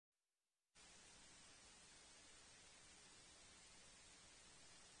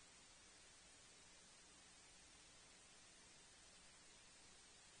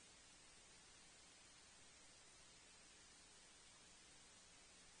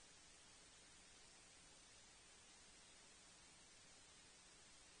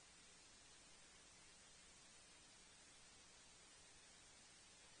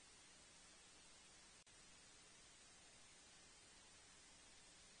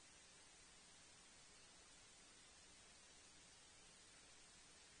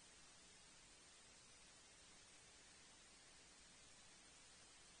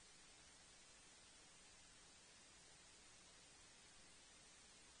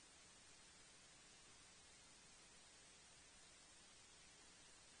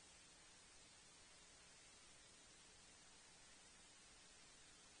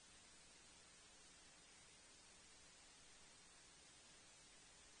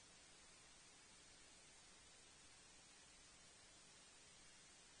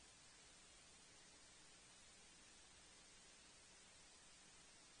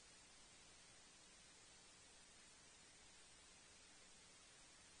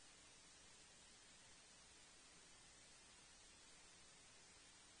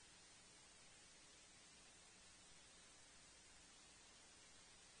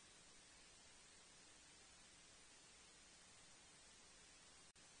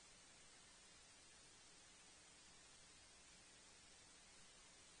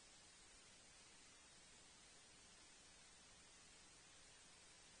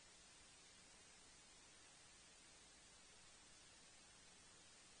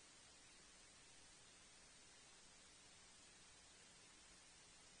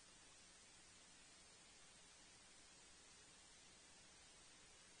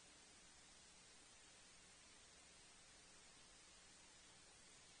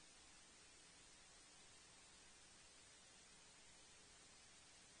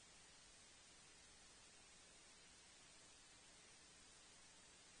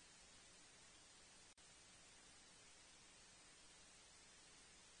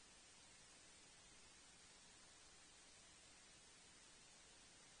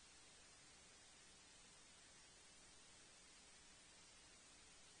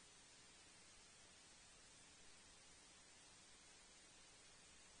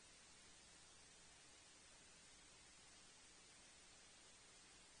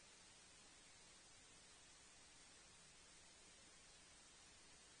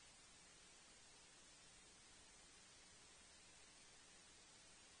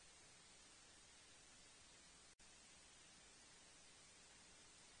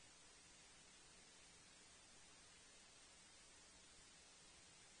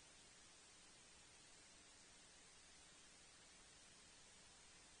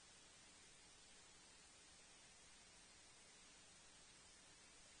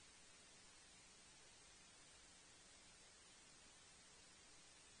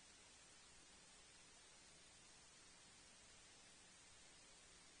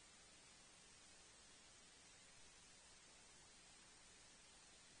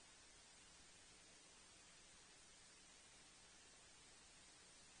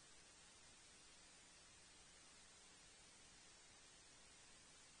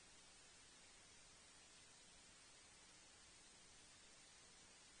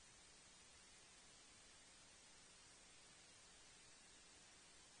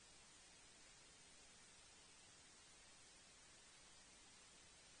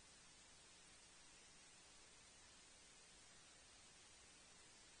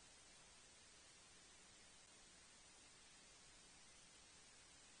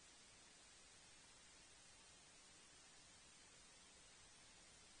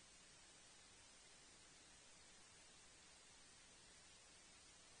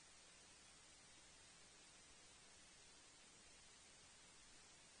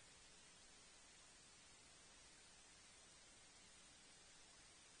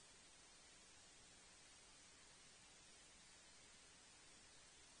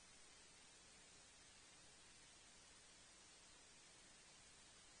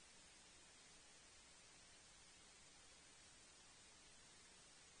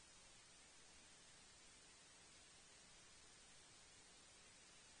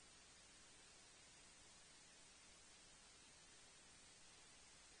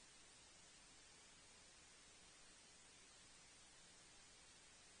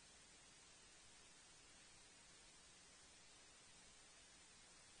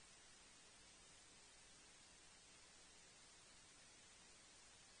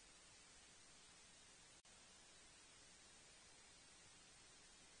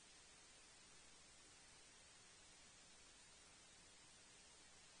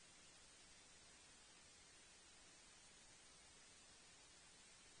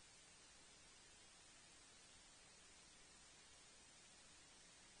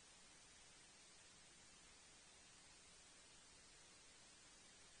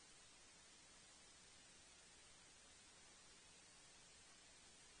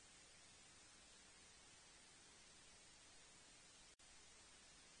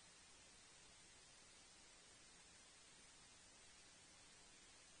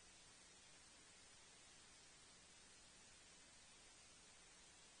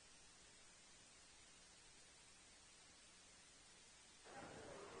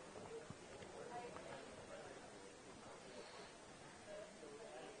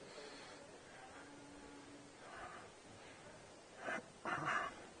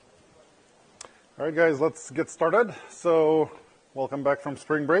All right, guys, let's get started. So, welcome back from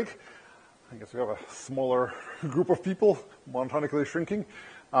spring break. I guess we have a smaller group of people, monotonically shrinking.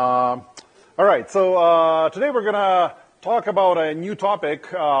 All right, so today we're going to talk about a new topic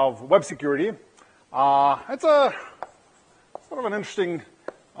of web security. It's a sort of an interesting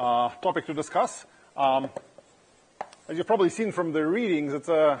topic to discuss. As you've probably seen from the readings, it's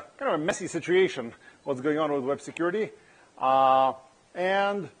a kind of a messy situation, what's going on with web security.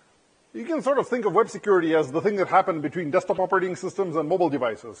 And you can sort of think of web security as the thing that happened between desktop operating systems and mobile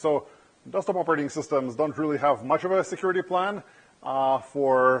devices. So desktop operating systems don't really have much of a security plan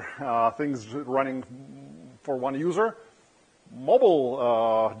for things running for one user.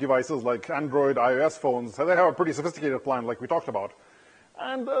 Mobile devices like Android, iOS phones, they have a pretty sophisticated plan like we talked about.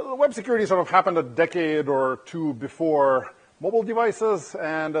 And web security sort of happened a decade or two before mobile devices,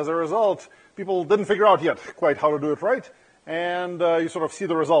 and as a result, people didn't figure out yet quite how to do it right. And you sort of see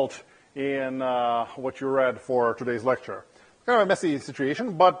the result in what you read for today's lecture. Kind of a messy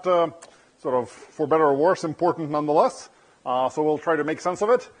situation, but sort of, for better or worse, important nonetheless. So we'll try to make sense of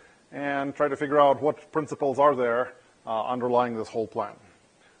it and try to figure out what principles are there underlying this whole plan.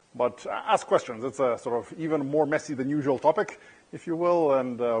 But ask questions. It's a sort of even more messy than usual topic, if you will,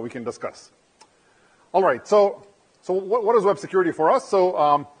 and we can discuss. All right, so what is web security for us?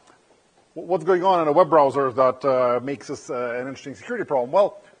 So what's going on in a web browser that makes this an interesting security problem?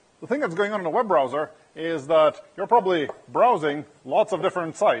 Well, the thing that's going on in a web browser is that you're probably browsing lots of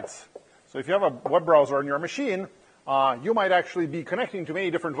different sites. So if you have a web browser on your machine, you might actually be connecting to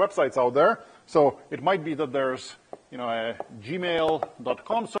many different websites out there. So it might be that there's, a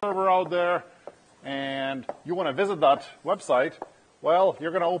gmail.com server out there, and you want to visit that website. Well,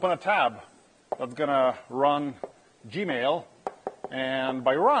 you're going to open a tab that's going to run Gmail. And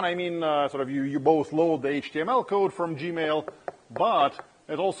by run, I mean sort of you both load the HTML code from Gmail, but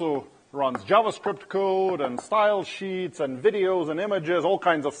it also runs JavaScript code and style sheets and videos and images, all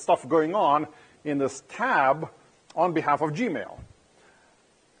kinds of stuff going on in this tab on behalf of Gmail.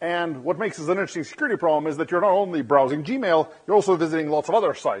 And what makes this an interesting security problem is that you're not only browsing Gmail, you're also visiting lots of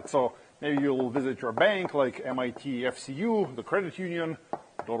other sites. So maybe you'll visit your bank, like MIT FCU, the credit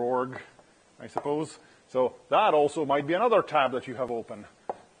union.org, I suppose. So that also might be another tab that you have open.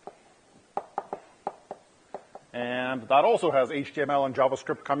 And that also has HTML and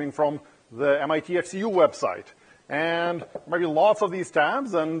JavaScript coming from the MIT FCU website. And there might be lots of these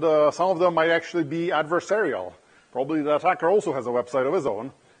tabs, and some of them might actually be adversarial. Probably the attacker also has a website of his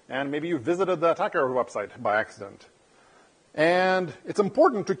own, and maybe you visited the attacker website by accident. And it's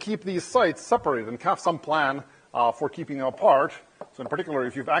important to keep these sites separated and have some plan for keeping them apart. So in particular,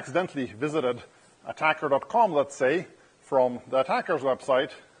 if you've accidentally visited attacker.com, let's say, from the attacker's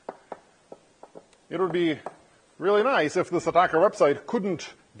website, it would be really nice if this attacker website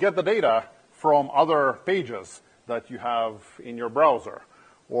couldn't get the data from other pages that you have in your browser.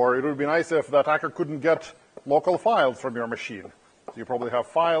 Or it would be nice if the attacker couldn't get local files from your machine. So you probably have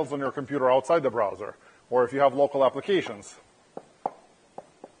files on your computer outside the browser. Or if you have local applications. It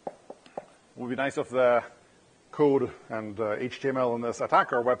would be nice if the code and HTML in this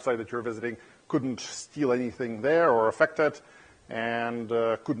attacker website that you're visiting couldn't steal anything there or affect it, and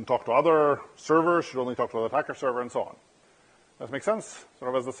couldn't talk to other servers, should only talk to the attacker server, and so on. Does that make sense?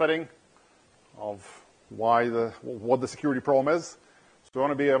 Sort of as the setting of what the security problem is. So we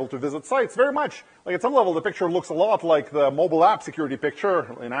want to be able to visit sites very much. Like at some level, the picture looks a lot like the mobile app security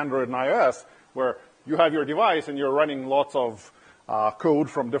picture in Android and iOS, where you have your device and you're running lots of code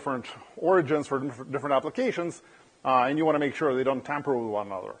from different origins for different applications, and you want to make sure they don't tamper with one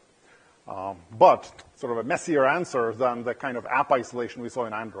another. But sort of a messier answer than the kind of app isolation we saw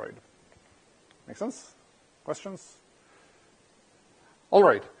in Android. Make sense? Questions? All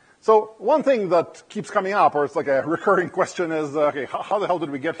right. So one thing that keeps coming up, or it's like a recurring question, is, okay, how the hell did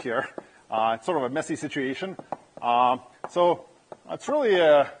we get here? It's sort of a messy situation. So it's really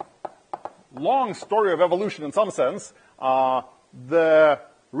a long story of evolution in some sense. The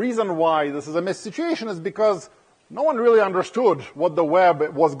reason why this is a messy situation is because no one really understood what the web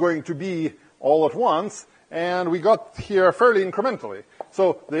was going to be all at once, and we got here fairly incrementally.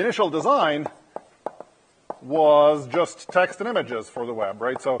 So the initial design was just text and images for the web,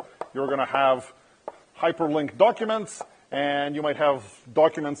 right? So you're going to have hyperlinked documents, and you might have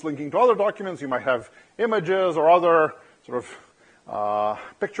documents linking to other documents. You might have images or other sort of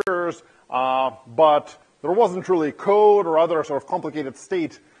pictures, but there wasn't really code or other sort of complicated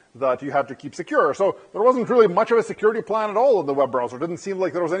state that you had to keep secure. So there wasn't really much of a security plan at all in the web browser. It didn't seem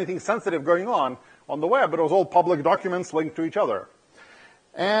like there was anything sensitive going on the web, but it was all public documents linked to each other.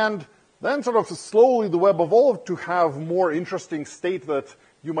 And then sort of slowly the web evolved to have more interesting state that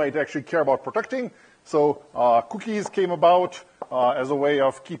you might actually care about protecting. So cookies came about as a way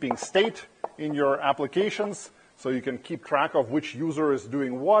of keeping state in your applications, so you can keep track of which user is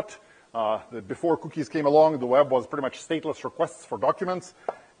doing what. Before cookies came along, the web was pretty much stateless requests for documents.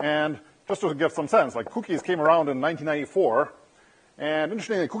 And just to give some sense, like cookies came around in 1994. And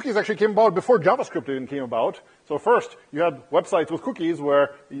interestingly, cookies actually came about before JavaScript even came about. So first, you had websites with cookies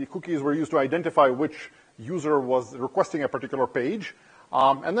where the cookies were used to identify which user was requesting a particular page.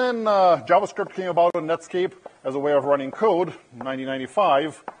 And then JavaScript came about in Netscape as a way of running code in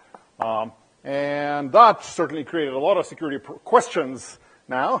 1995. And that certainly created a lot of security questions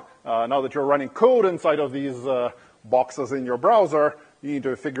now. Now that you're running code inside of these boxes in your browser, you need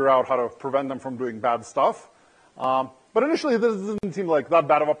to figure out how to prevent them from doing bad stuff. But initially, this didn't seem like that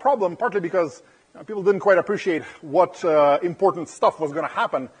bad of a problem, partly because people didn't quite appreciate what important stuff was going to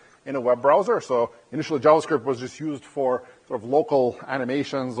happen in a web browser. So initially, JavaScript was just used for sort of local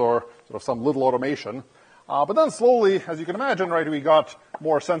animations or sort of some little automation. But then slowly, as you can imagine, right, we got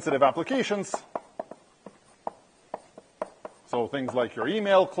more sensitive applications. So things like your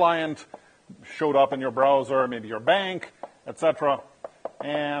email client showed up in your browser, maybe your bank, etc.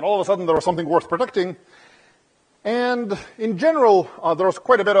 And all of a sudden, there was something worth protecting. And in general, there was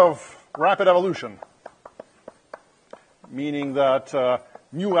quite a bit of rapid evolution, meaning that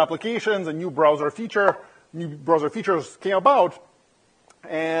new applications and new browser features came about,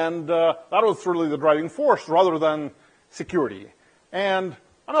 and that was really the driving force rather than security. And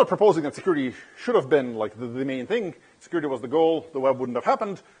I'm not proposing that security should have been like the main thing. Security was the goal. The web wouldn't have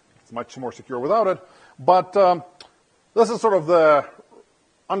happened. It's much more secure without it. But this is sort of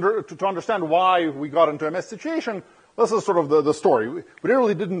to understand why we got into a mess situation. This is sort of the story. We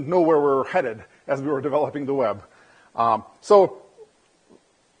really didn't know where we were headed as we were developing the web. So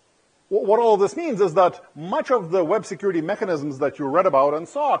what all of this means is that much of the web security mechanisms that you read about and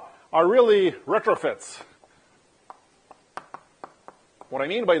saw are really retrofits. What I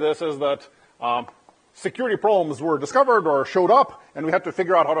mean by this is that security problems were discovered or showed up, and we had to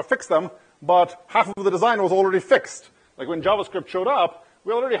figure out how to fix them, but half of the design was already fixed. Like when JavaScript showed up,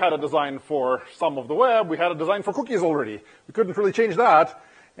 we already had a design for some of the web. We had a design for cookies already. We couldn't really change that.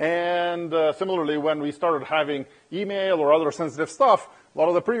 And similarly, when we started having email or other sensitive stuff, a lot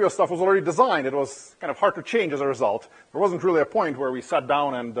of the previous stuff was already designed. It was kind of hard to change as a result. There wasn't really a point where we sat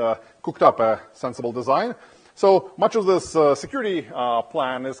down and cooked up a sensible design. So much of this security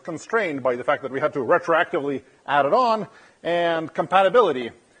plan is constrained by the fact that we had to retroactively add it on, and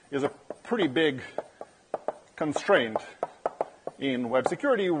compatibility is a pretty big constraint in web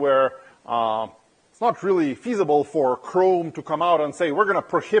security, where it's not really feasible for Chrome to come out and say, we're going to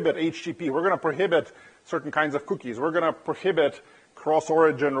prohibit HTTP, we're going to prohibit certain kinds of cookies, we're going to prohibit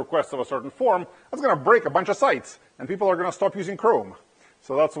cross-origin requests of a certain form. That's going to break a bunch of sites, and people are going to stop using Chrome.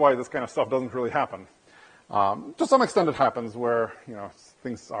 So that's why this kind of stuff doesn't really happen. To some extent it happens where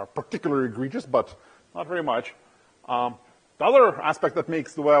things are particularly egregious, but not very much. The other aspect that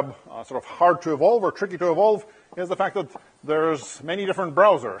makes the web sort of hard to evolve or tricky to evolve is the fact that there's many different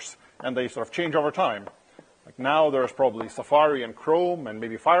browsers, and they sort of change over time. Like now there's probably Safari and Chrome, and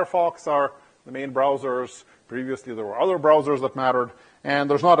maybe Firefox are the main browsers. Previously there were other browsers that mattered, and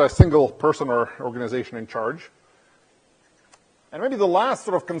there's not a single person or organization in charge. And maybe the last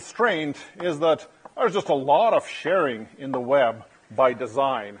sort of constraint is that there's just a lot of sharing in the web by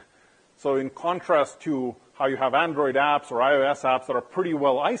design. So in contrast to how you have Android apps or iOS apps that are pretty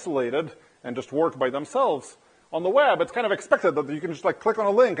well isolated and just work by themselves, on the web, it's kind of expected that you can just like click on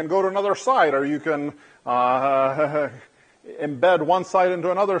a link and go to another site, or you can embed one site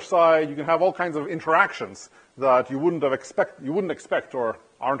into another site. You can have all kinds of interactions that you wouldn't expect or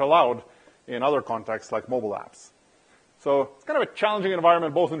aren't allowed in other contexts like mobile apps. So it's kind of a challenging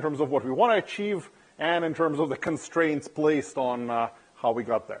environment, both in terms of what we want to achieve and in terms of the constraints placed on how we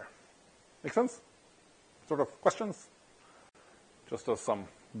got there. Make sense? Sort of questions? Just as some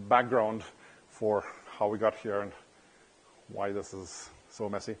background for how we got here and why this is so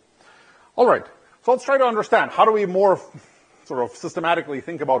messy. All right, so let's try to understand how do we more sort of systematically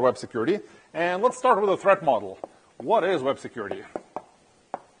think about web security. And let's start with a threat model. What is web security?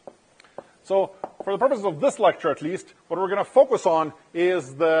 So for the purposes of this lecture, at least, what we're going to focus on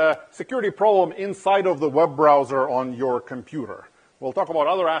is the security problem inside of the web browser on your computer. We'll talk about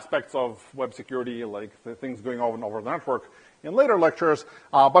other aspects of web security, like the things going on over the network, in later lectures.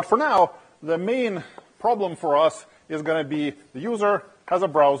 But for now, the main problem for us is going to be the user has a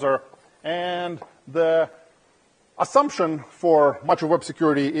browser, and the assumption for much of web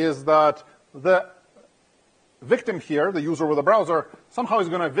security is that the victim here, the user with a browser, somehow is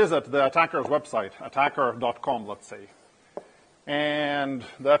going to visit the attacker's website, attacker.com, let's say. And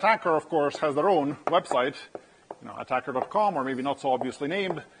the attacker, of course, has their own website, attacker.com, or maybe not so obviously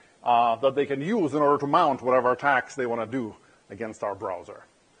named, that they can use in order to mount whatever attacks they want to do against our browser.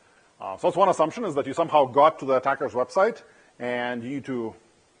 So that's one assumption, is that you somehow got to the attacker's website, and you need to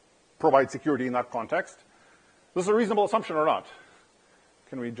provide security in that context. This is a reasonable assumption or not?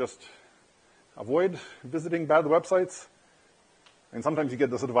 Can we just avoid visiting bad websites? And sometimes you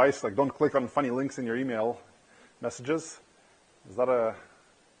get this advice, like don't click on funny links in your email messages. Is that a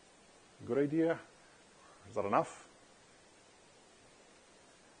good idea? Is that enough?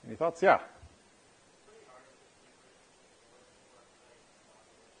 Any thoughts? Yeah.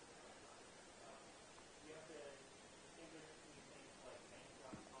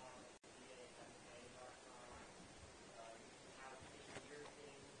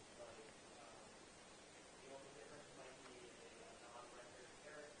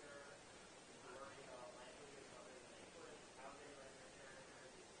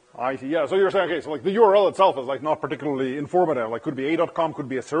 I see. Yeah. So you're saying, okay, so like the URL itself is like not particularly informative. Like could be a.com, could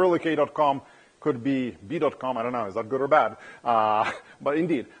be a Cyrillic a.com, could be b.com. I don't know. Is that good or bad? But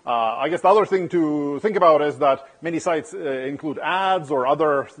indeed, I guess the other thing to think about is that many sites include ads or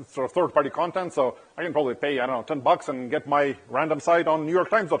other sort of third-party content. So I can probably pay, I don't know, $10 and get my random site on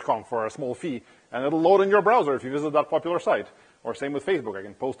NewYorkTimes.com for a small fee, and it'll load in your browser if you visit that popular site. Or same with Facebook. I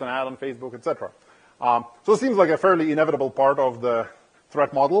can post an ad on Facebook, etc. So it seems like a fairly inevitable part of the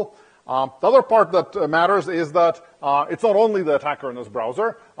threat model. The other part that matters is that it's not only the attacker in this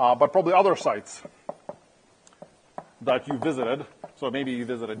browser, but probably other sites that you visited. So maybe you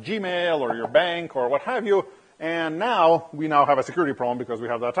visited Gmail or your bank or what have you, and now we have a security problem because we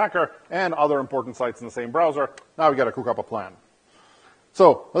have the attacker and other important sites in the same browser. Now we got to cook up a plan.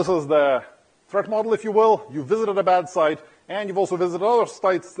 So this is the threat model, if you will. You visited a bad site, and you've also visited other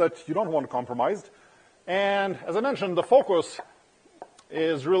sites that you don't want compromised. And as I mentioned, the focus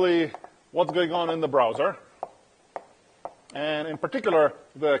is really what's going on in the browser. And in particular,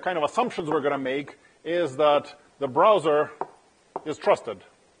 the kind of assumptions we're going to make is that the browser is trusted.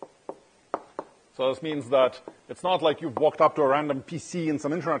 So this means that it's not like you've walked up to a random PC in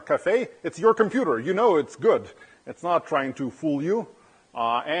some internet cafe. It's your computer. You know it's good. It's not trying to fool you.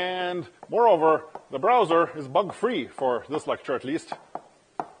 And moreover, the browser is bug-free for this lecture at least.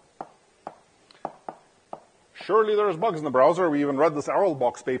 Surely there's bugs in the browser. We even read this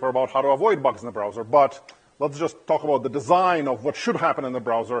Arlbox paper about how to avoid bugs in the browser. But let's just talk about the design of what should happen in the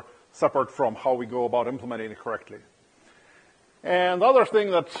browser, separate from how we go about implementing it correctly. And the other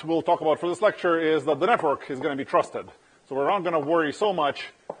thing that we'll talk about for this lecture is that the network is going to be trusted. So we're not going to worry so much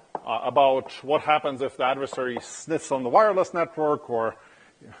about what happens if the adversary sniffs on the wireless network or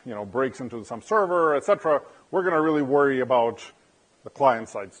breaks into some server, etc. We're going to really worry about the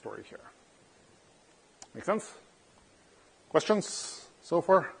client-side story here. Make sense? Questions so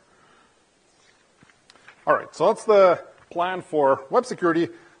far? All right, so that's the plan for web security.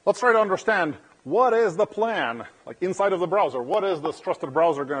 Let's try to understand what is the plan, like inside of the browser. What is this trusted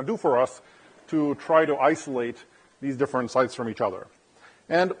browser going to do for us to try to isolate these different sites from each other?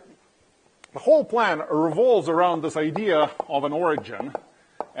 And the whole plan revolves around this idea of an origin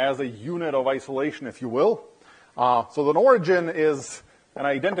as a unit of isolation, if you will. So an origin is an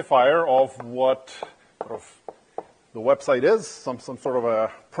identifier of what the website is, some sort of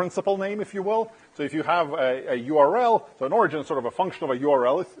a principal name, if you will. So if you have a URL, so an origin is sort of a function of a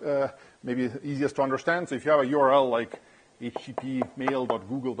URL, maybe easiest to understand. So if you have a URL like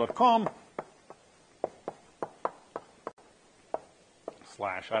http://mail.google.com /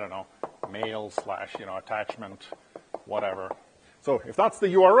 I don't know, mail / attachment, whatever. So if that's the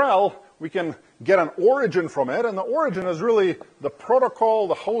URL, we can get an origin from it, and the origin is really the protocol,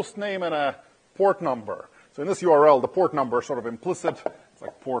 the host name, and a port number. So in this URL, the port number is sort of implicit. It's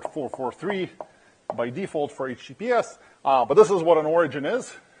like port 443 by default for HTTPS. But this is what an origin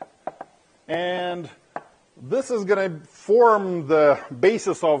is. And this is going to form the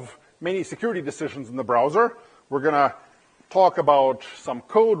basis of many security decisions in the browser. We're going to talk about some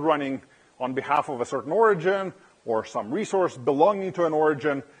code running on behalf of a certain origin or some resource belonging to an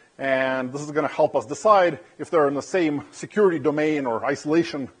origin. And this is going to help us decide if they're in the same security domain or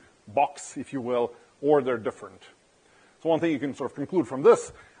isolation box, if you will, or they're different. So one thing you can sort of conclude from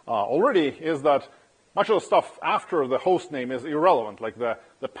this already is that much of the stuff after the host name is irrelevant. Like the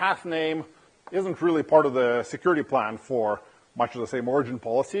path name isn't really part of the security plan for much of the same origin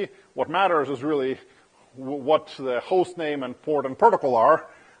policy. What matters is really what the host name and port and protocol are,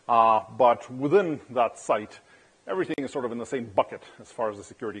 but within that site, everything is sort of in the same bucket as far as the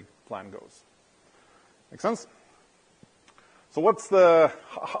security plan goes. Make sense? So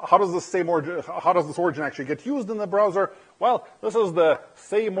how does this origin actually get used in the browser? Well, this is the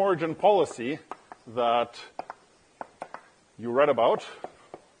same origin policy that you read about.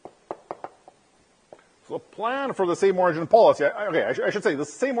 So the plan for the same origin policy, I should say the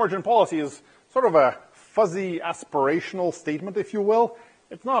same origin policy is sort of a fuzzy aspirational statement, if you will.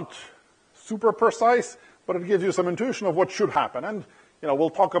 It's not super precise, but it gives you some intuition of what should happen. And we'll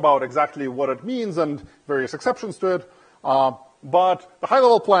talk about exactly what it means and various exceptions to it. But the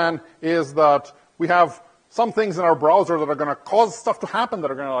high-level plan is that we have some things in our browser that are going to cause stuff to happen, that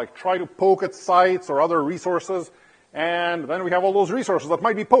are going to try to poke at sites or other resources. And then we have all those resources that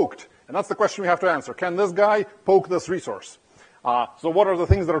might be poked. And that's the question we have to answer. Can this guy poke this resource? So what are the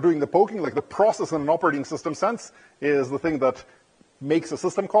things that are doing the poking? Like the process in an operating system sense is the thing that makes a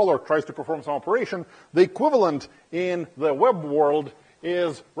system call or tries to perform some operation. The equivalent in the web world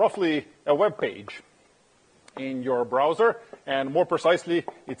is roughly a web page in your browser. And more precisely,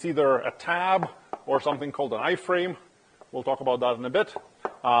 it's either a tab or something called an iframe. We'll talk about that in a bit.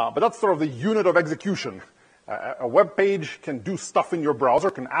 But that's sort of the unit of execution. A web page can do stuff in your browser,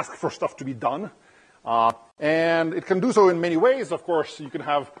 can ask for stuff to be done. And it can do so in many ways. Of course, you can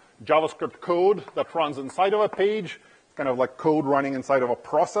have JavaScript code that runs inside of a page. It's kind of like code running inside of a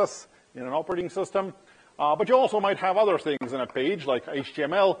process in an operating system. But you also might have other things in a page, like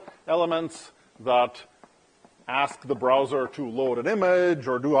HTML elements that ask the browser to load an image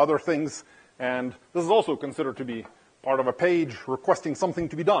or do other things. And this is also considered to be part of a page requesting something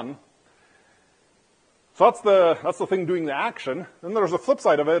to be done. So that's the thing doing the action. Then there's the flip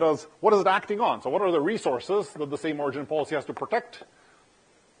side of it as what is it acting on? So what are the resources that the same origin policy has to protect?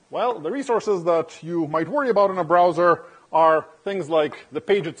 Well, the resources that you might worry about in a browser are things like the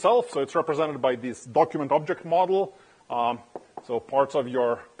page itself. So it's represented by this document object model. So parts of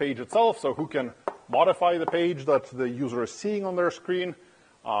your page itself. So who can modify the page that the user is seeing on their screen.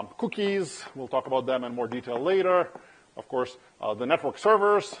 Cookies, we'll talk about them in more detail later. Of course, the network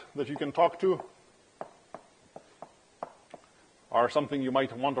servers that you can talk to are something you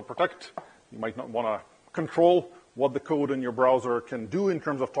might want to protect. You might not want to control what the code in your browser can do in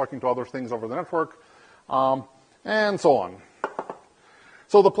terms of talking to other things over the network, and so on.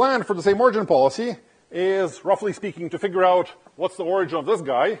 So the plan for the same origin policy is, roughly speaking, to figure out what's the origin of this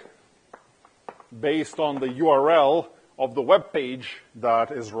guy based on the URL of the web page that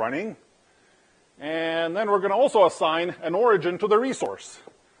is running. And then we're going to also assign an origin to the resource,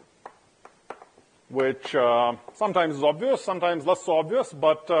 which sometimes is obvious, sometimes less so obvious,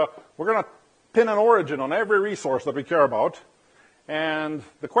 but we're going to pin an origin on every resource that we care about. And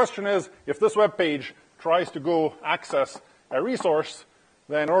the question is, if this web page tries to go access a resource,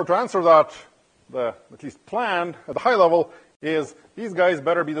 then in order to answer that, the at least plan at the high level is these guys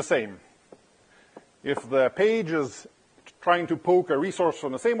better be the same. If the page is trying to poke a resource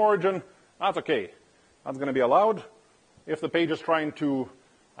from the same origin, that's okay. That's going to be allowed. If the page is trying to,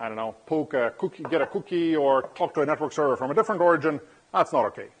 I don't know, poke a cookie, get a cookie, or talk to a network server from a different origin, that's not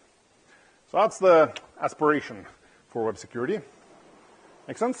okay. So that's the aspiration for web security.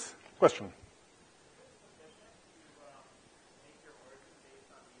 Make sense? Question?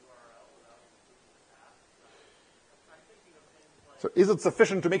 So is it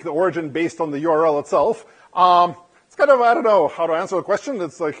sufficient to make the origin based on the URL itself? It's kind of, I don't know how to answer the question.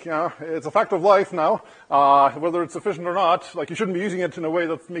 It's like, it's a fact of life now. Whether it's sufficient or not, like you shouldn't be using it in a way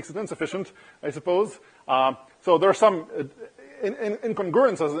that makes it insufficient, I suppose. So there are some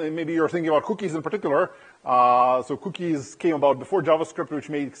incongruences. Maybe you're thinking about cookies in particular. So cookies came about before JavaScript, which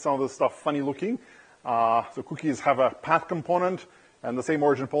made some of this stuff funny looking. So cookies have a path component, and the same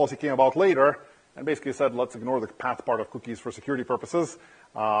origin policy came about later, and basically said, let's ignore the path part of cookies for security purposes.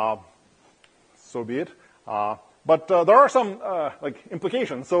 So be it. But there are some like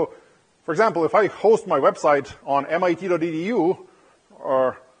implications. So, for example, if I host my website on MIT.edu,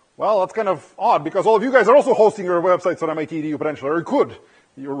 well, that's kind of odd because all of you guys are also hosting your websites on MIT.edu potentially, or you could.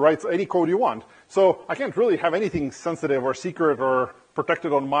 You write any code you want. So I can't really have anything sensitive or secret or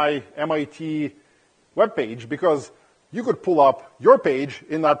protected on my MIT web page because you could pull up your page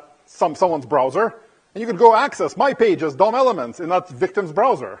in that someone's browser, and you could go access my page as DOM elements in that victim's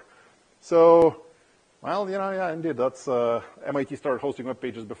browser. So, well, yeah, indeed, that's MIT started hosting web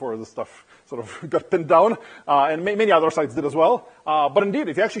pages before this stuff sort of got pinned down, and many other sites did as well. But indeed,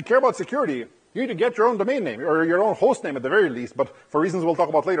 if you actually care about security, you need to get your own domain name, or your own host name at the very least, but for reasons we'll talk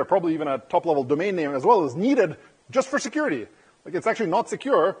about later, probably even a top-level domain name as well is needed just for security. Like, it's actually not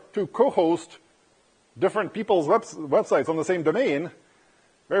secure to co-host different people's websites on the same domain,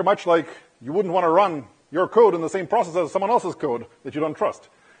 very much like you wouldn't want to run your code in the same process as someone else's code that you don't trust.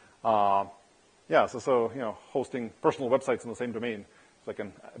 Yeah, so hosting personal websites in the same domain. It's like a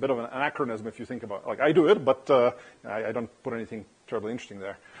bit of an anachronism if you think about it. Like, I do it, but I don't put anything terribly interesting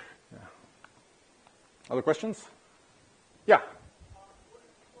there. Yeah. Other questions? Yeah.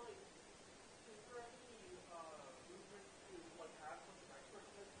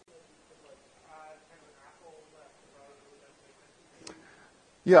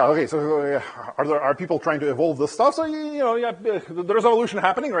 Yeah, okay, so are people trying to evolve this stuff? So, yeah, there's evolution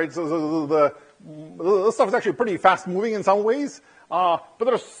happening, right? So this stuff is actually pretty fast moving in some ways, but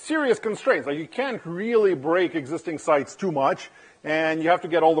there are serious constraints. Like, you can't really break existing sites too much, and you have to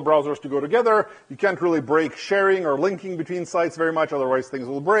get all the browsers to go together. You can't really break sharing or linking between sites very much, otherwise things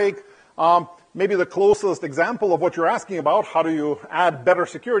will break. Maybe the closest example of what you're asking about, how do you add better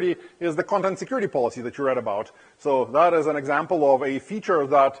security, is the content security policy that you read about. So that is an example of a feature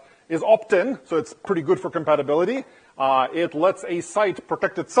that is opt-in, so it's pretty good for compatibility. It lets a site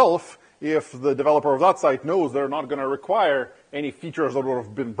protect itself if the developer of that site knows they're not going to require any features that would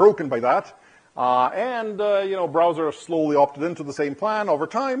have been broken by that. Browsers slowly opted into the same plan over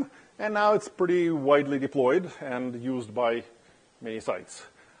time, and now it's pretty widely deployed and used by many sites.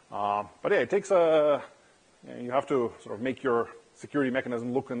 But yeah, it takes you have to sort of make your security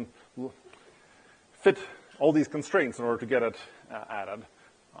mechanism look and fit all these constraints in order to get it added.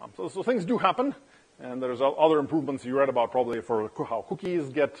 So things do happen, and there's other improvements you read about probably for how cookies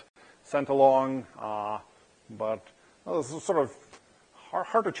get sent along, but this is sort of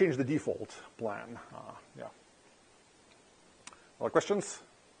hard to change the default plan. Yeah. Other questions?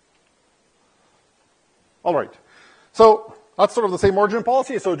 All right. So that's sort of the same origin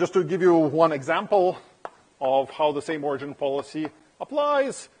policy. So just to give you one example of how the same origin policy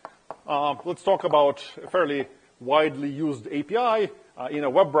applies, let's talk about a fairly widely used API. In a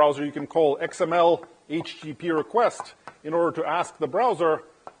web browser, you can call XML HTTP request in order to ask the browser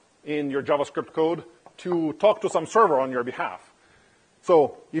in your JavaScript code to talk to some server on your behalf.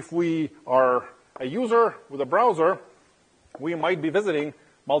 So if we are a user with a browser, we might be visiting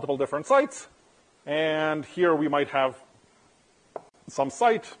multiple different sites. And here we might have some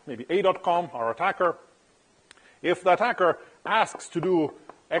site, maybe a.com, our attacker. If the attacker asks to do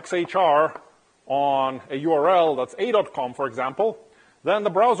XHR on a URL that's a.com, for example, then the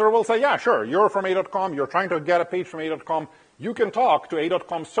browser will say, yeah, sure, you're from a.com, you're trying to get a page from a.com, you can talk to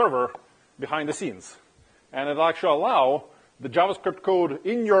a.com server behind the scenes. And it'll actually allow the JavaScript code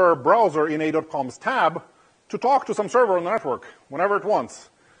in your browser in a.com's tab to talk to some server on the network whenever it wants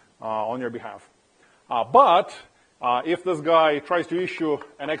on your behalf. But if this guy tries to issue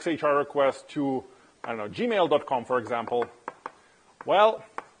an XHR request to, gmail.com, for example, well,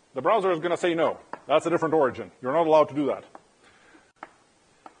 the browser is going to say no. That's a different origin. You're not allowed to do that.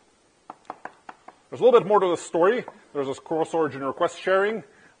 There's a little bit more to the story. There's this cross-origin request sharing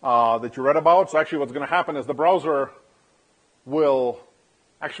that you read about. So actually what's going to happen is the browser will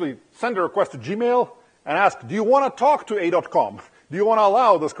actually send a request to Gmail and ask, do you want to talk to a.com? Do you want to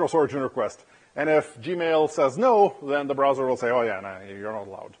allow this cross-origin request? And if Gmail says no, then the browser will say, oh yeah, no, you're not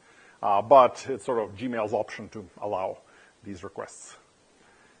allowed. But it's sort of Gmail's option to allow these requests.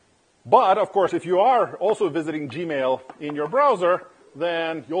 But, of course, if you are also visiting Gmail in your browser,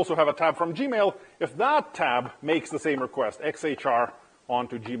 then you also have a tab from Gmail. If that tab makes the same request, XHR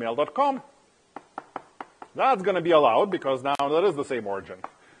onto gmail.com, that's going to be allowed because now that is the same origin.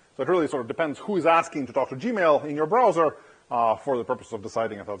 So it really sort of depends who is asking to talk to Gmail in your browser for the purpose of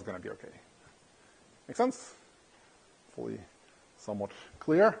deciding if that's going to be okay. Make sense? Hopefully somewhat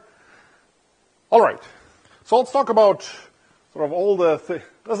clear. All right. So let's talk about sort of all the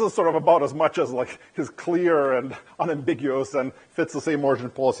this is sort of about as much as like is clear and unambiguous and fits the same origin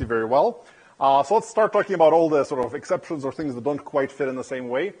policy very well. So let's start talking about all the sort of exceptions or things that don't quite fit in the same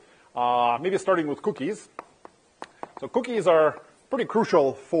way. Maybe starting with cookies. So cookies are pretty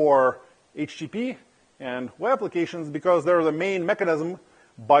crucial for HTTP and web applications because they're the main mechanism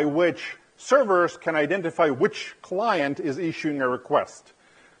by which servers can identify which client is issuing a request.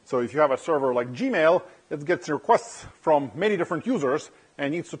 So if you have a server like Gmail, it gets requests from many different users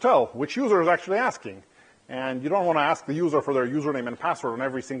and needs to tell which user is actually asking. And you don't want to ask the user for their username and password on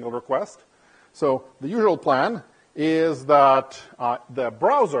every single request. So the usual plan is that the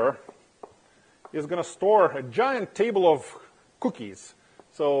browser is going to store a giant table of cookies.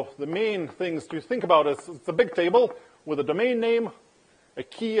 So the main things to think about is it's a big table with a domain name, a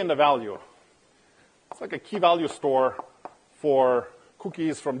key, and a value. It's like a key value store for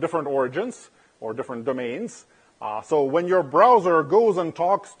cookies from different origins or different domains. So when your browser goes and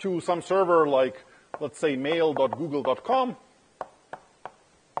talks to some server like, let's say, mail.google.com,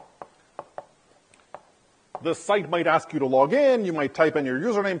 the site might ask you to log in. You might type in your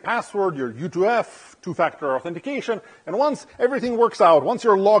username, password, your U2F, two-factor authentication. And once everything works out, once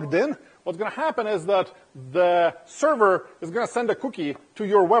you're logged in, what's going to happen is that the server is going to send a cookie to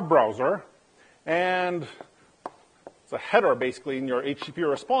your web browser. And it's a header, basically, in your HTTP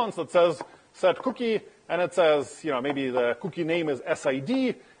response that says set cookie. And it says, maybe the cookie name is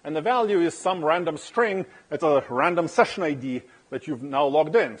SID, and the value is some random string. It's a random session ID that you've now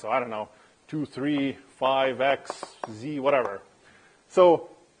logged in. So I don't know, 235XZ, whatever. So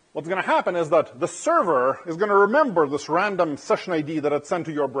what's going to happen is that the server is going to remember this random session ID that it sent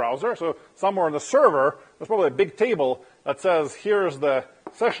to your browser. So somewhere in the server, there's probably a big table that says, here's the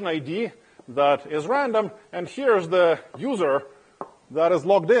session ID that is random, and here's the user that is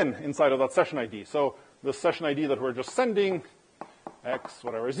logged in inside of that session ID. So the session ID that we're just sending, X,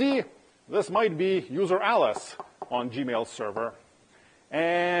 whatever, Z, this might be user Alice on Gmail's server.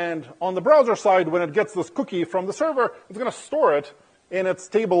 And on the browser side, when it gets this cookie from the server, it's going to store it in its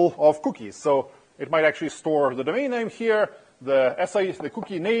table of cookies. So it might actually store the domain name here, the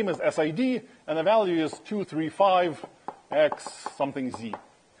cookie name is SID, and the value is 235X something Z.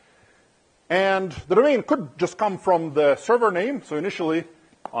 And the domain could just come from the server name. So initially,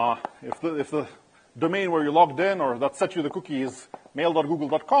 if the domain where you logged in or that set you the cookie is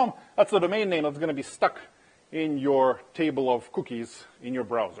mail.google.com, that's the domain name that's going to be stuck in your table of cookies in your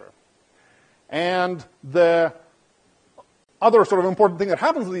browser. And the other sort of important thing that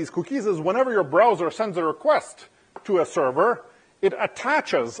happens with these cookies is whenever your browser sends a request to a server, it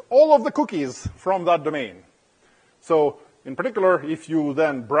attaches all of the cookies from that domain. So in particular, if you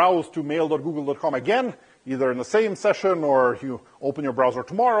then browse to mail.google.com again, either in the same session or you open your browser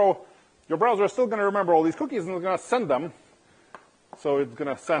tomorrow, your browser is still going to remember all these cookies and it's going to send them. So it's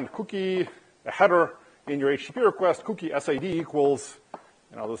going to send cookie, a header in your HTTP request, cookie SID equals,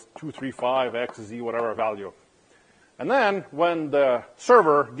 this 235XZ, whatever value. And then when the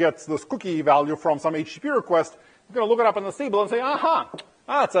server gets this cookie value from some HTTP request, it's going to look it up in the table and say, aha,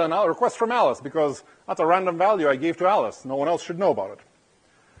 that's a request from Alice because that's a random value I gave to Alice. No one else should know about it.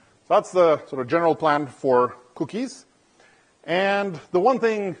 So that's the sort of general plan for cookies. And the one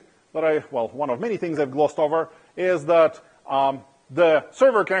thing that one of many things I've glossed over is that the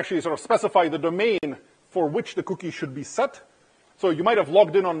server can actually sort of specify the domain for which the cookie should be set. So you might have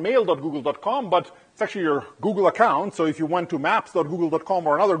logged in on mail.google.com, but it's actually your Google account. So if you went to maps.google.com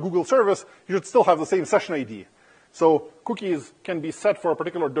or another Google service, you should still have the same session ID. So cookies can be set for a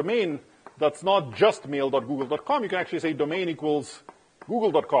particular domain that's not just mail.google.com. You can actually say domain equals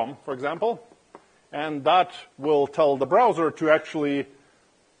google.com, for example. And that will tell the browser to actually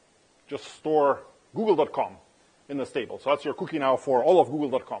just store google.com in this table. So that's your cookie now for all of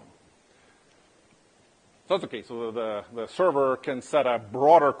google.com. So that's okay. So the server can set a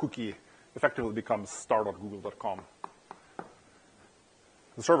broader cookie, effectively becomes star.google.com.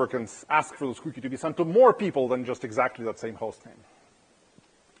 The server can ask for this cookie to be sent to more people than just exactly that same host name.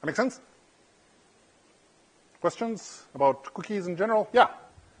 That make sense? Questions about cookies in general? Yeah.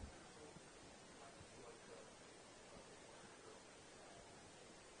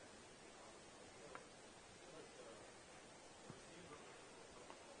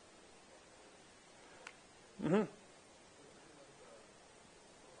 Mm-hmm.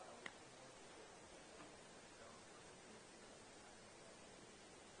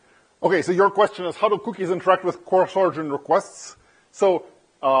 Okay, so your question is how do cookies interact with cross-origin requests? So,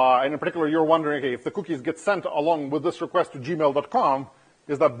 and in particular, you're wondering, okay, if the cookies get sent along with this request to gmail.com,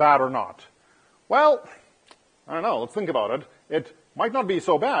 is that bad or not? Well, I don't know. Let's think about it. It might not be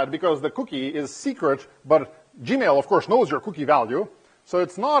so bad because the cookie is secret, but Gmail, of course, knows your cookie value. So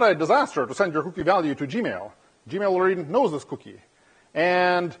it's not a disaster to send your cookie value to Gmail. Gmail already knows this cookie.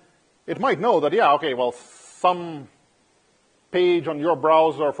 And it might know that, yeah, okay, well, some page on your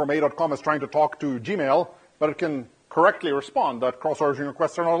browser from a.com is trying to talk to Gmail, but it can correctly respond that cross-origin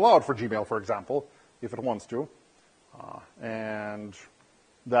requests are not allowed for Gmail, for example, if it wants to. And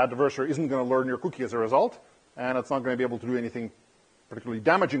the adversary isn't going to learn your cookie as a result, and it's not going to be able to do anything particularly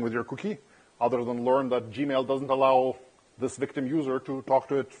damaging with your cookie, other than learn that Gmail doesn't allow this victim user to talk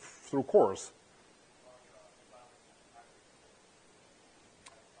to it through CORS.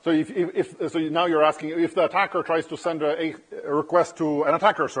 So so now you're asking if the attacker tries to send a request to an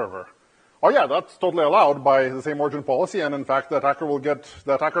attacker server. Oh yeah, that's totally allowed by the same origin policy, and in fact the attacker will get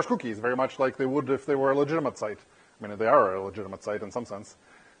the attacker's cookies, very much like they would if they were a legitimate site. I mean, they are a legitimate site in some sense.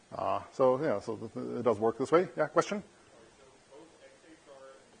 So yeah, so it does work this way. Yeah, question?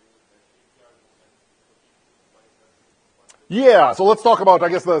 Yeah, so let's talk about, I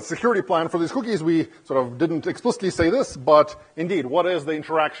guess, the security plan for these cookies. We sort of didn't explicitly say this, but indeed, what is the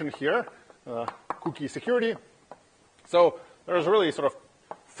interaction here? cookie security. So there's really sort of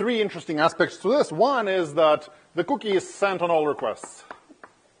three interesting aspects to this. One is that the cookie is sent on all requests.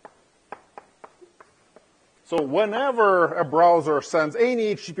 So whenever a browser sends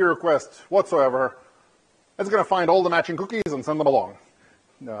any HTTP request whatsoever, it's going to find all the matching cookies and send them along.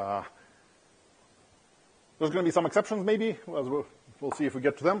 There's going to be some exceptions, maybe. We'll see if we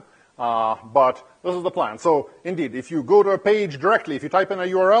get to them. But this is the plan. So indeed, if you go to a page directly, if you type in a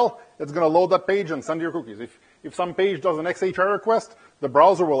URL, it's going to load that page and send your cookies. If some page does an XHR request, the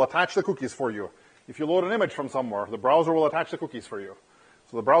browser will attach the cookies for you. If you load an image from somewhere, the browser will attach the cookies for you.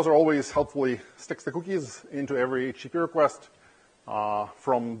 So the browser always helpfully sticks the cookies into every HTTP request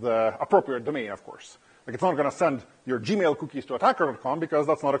from the appropriate domain, of course. Like it's not going to send your Gmail cookies to attacker.com because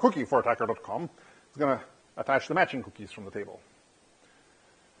that's not a cookie for attacker.com. It's going to attach the matching cookies from the table.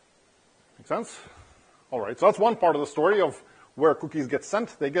 Make sense? All right, so that's one part of the story of where cookies get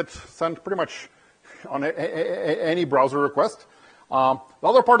sent. They get sent pretty much on any browser request. The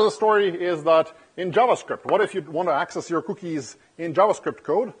other part of the story is that in JavaScript, what if you want to access your cookies in JavaScript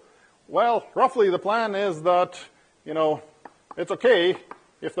code? Well, roughly the plan is that, it's okay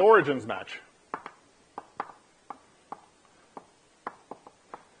if the origins match.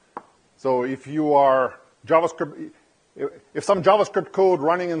 So if you are JavaScript, if some JavaScript code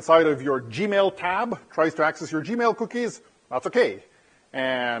running inside of your Gmail tab tries to access your Gmail cookies, that's okay.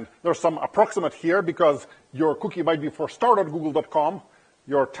 And there's some approximate here because your cookie might be for star.google.com.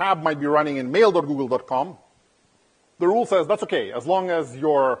 Your tab might be running in mail.google.com. The rule says that's okay. As long as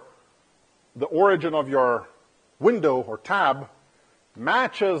the origin of your window or tab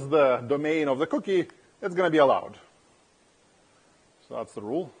matches the domain of the cookie, it's going to be allowed. So that's the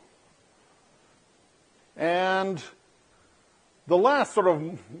rule. And the last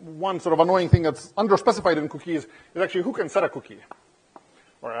one annoying thing that's underspecified in cookies is actually who can set a cookie.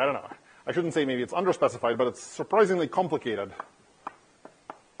 Or I don't know. I shouldn't say maybe it's underspecified, but it's surprisingly complicated.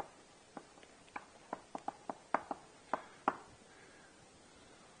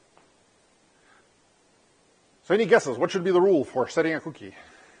 So any guesses? What should be the rule for setting a cookie?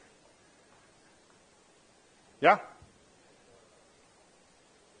 Yeah?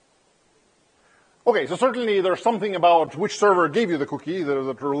 Okay, so certainly there's something about which server gave you the cookie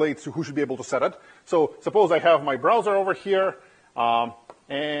that relates to who should be able to set it. So suppose I have my browser over here,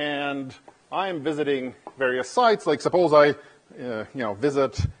 and I'm visiting various sites. Like suppose I,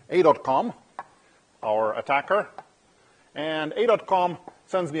 visit a.com, our attacker, and a.com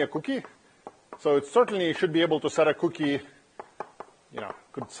sends me a cookie. So it certainly should be able to set a cookie,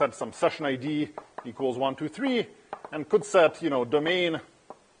 could set some session ID equals 123, and could set, domain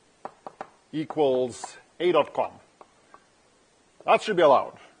equals a.com. That should be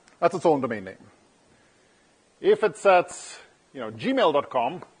allowed. That's its own domain name. If it sets,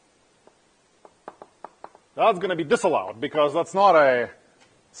 gmail.com, that's going to be disallowed because that's not a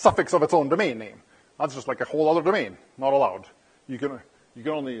suffix of its own domain name. That's just like a whole other domain, not allowed. You can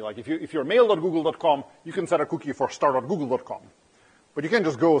only, if you're mail.google.com, you can set a cookie for star.google.com. But you can't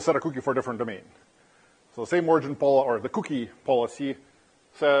just go set a cookie for a different domain. So the same origin or the cookie policy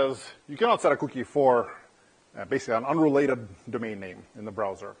says you cannot set a cookie for basically an unrelated domain name in the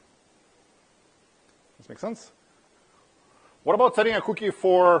browser. Does this make sense? What about setting a cookie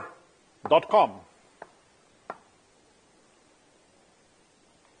for .com?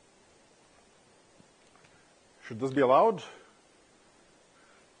 Should this be allowed?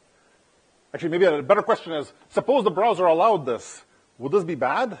 Actually, maybe a better question is, suppose the browser allowed this. Would this be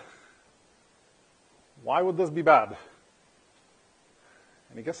bad? Why would this be bad?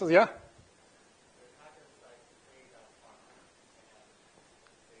 Any guesses? Yeah?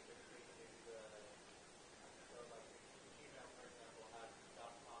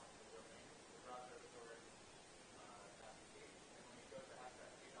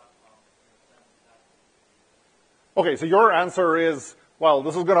 Okay, so your answer is, well,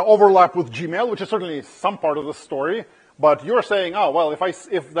 this is going to overlap with Gmail, which is certainly some part of the story. But you're saying, oh, well,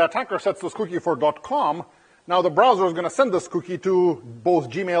 if the attacker sets this cookie for .com, now the browser is going to send this cookie to both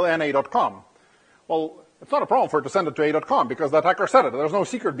Gmail and a.com. Well, it's not a problem for it to send it to a.com because the attacker said it. There's no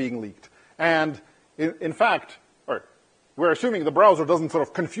secret being leaked. And in fact, we're assuming the browser doesn't sort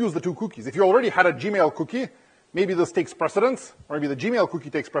of confuse the two cookies. If you already had a Gmail cookie, maybe this takes precedence, or maybe the Gmail cookie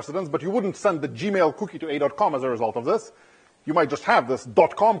takes precedence, but you wouldn't send the Gmail cookie to a.com as a result of this. You might just have this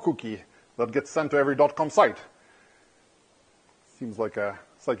 .com cookie that gets sent to every .com site. Seems like a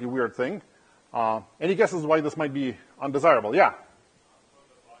slightly weird thing. Any guesses why this might be undesirable? Yeah?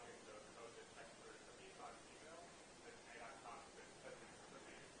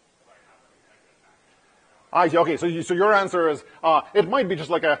 I see. Okay, so your answer is it might be just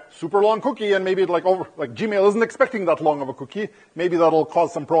like a super long cookie, and maybe like Gmail isn't expecting that long of a cookie. Maybe that'll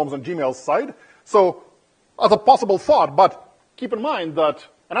cause some problems on Gmail's side. So as a possible thought, but keep in mind that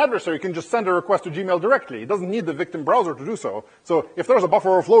an adversary can just send a request to Gmail directly. It doesn't need the victim browser to do so. So if there's a buffer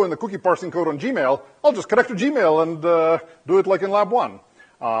overflow in the cookie parsing code on Gmail, I'll just connect to Gmail and do it like in Lab 1.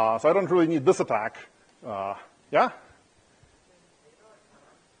 So I don't really need this attack. Yeah?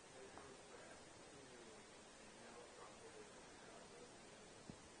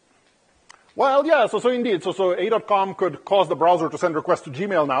 Well, yeah, so indeed. So A.com could cause the browser to send requests to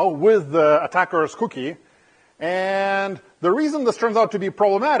Gmail now with the attacker's cookie. And the reason this turns out to be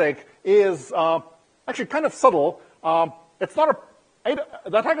problematic is actually kind of subtle. It's not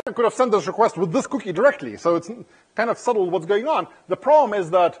the attacker could have sent this request with this cookie directly, so it's kind of subtle what's going on. The problem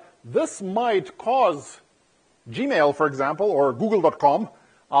is that this might cause Gmail, for example, or Google.com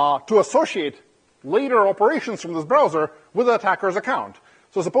to associate later operations from this browser with the attacker's account.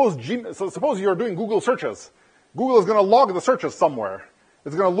 So suppose you're doing Google searches. Google is going to log the searches somewhere.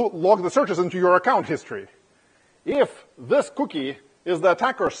 It's going to log the searches into your account history. If this cookie is the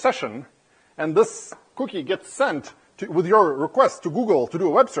attacker's session, and this cookie gets sent with your request to Google to do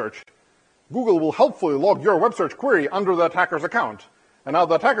a web search, Google will helpfully log your web search query under the attacker's account. And now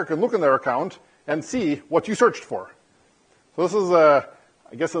the attacker can look in their account and see what you searched for. So this is, I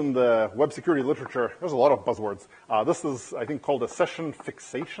guess in the web security literature, there's a lot of buzzwords. This is, I think, called a session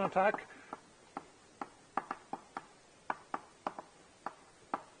fixation attack.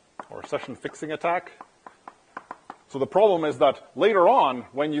 Or session fixing attack. So the problem is that later on,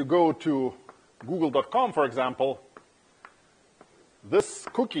 when you go to Google.com, for example, this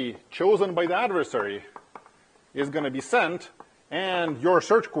cookie chosen by the adversary is going to be sent, and your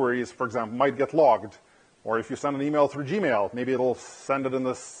search queries, for example, might get logged. Or if you send an email through Gmail, maybe it'll send it in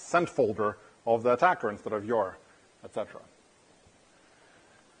the sent folder of the attacker instead of your, etc.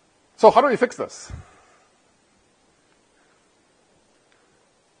 So how do we fix this?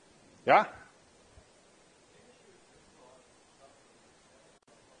 Yeah?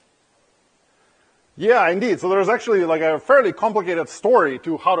 Yeah, indeed. So there's actually like a fairly complicated story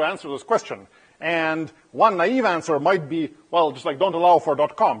to how to answer this question. And one naive answer might be, well, just like don't allow for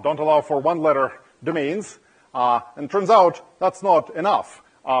 .com, don't allow for one-letter domains. And turns out that's not enough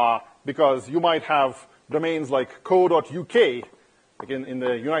because you might have domains like co.uk, like in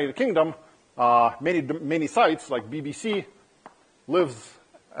the United Kingdom. Many sites like BBC lives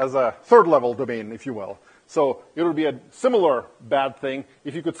as a third-level domain, if you will. So it would be a similar bad thing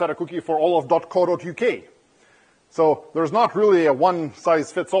if you could set a cookie for all of .co.uk. So there's not really a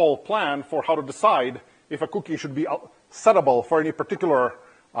one-size-fits-all plan for how to decide if a cookie should be settable for any particular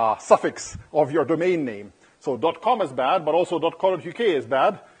suffix of your domain name. So .com is bad, but also .co.uk is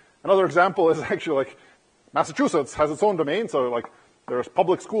bad. Another example is actually like Massachusetts has its own domain. So like there's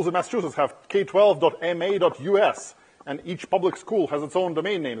public schools in Massachusetts have k12.ma.us. And each public school has its own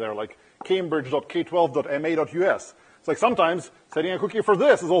domain name there, like cambridge.k12.ma.us. It's like sometimes setting a cookie for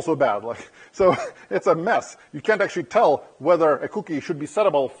this is also bad. So it's a mess. You can't actually tell whether a cookie should be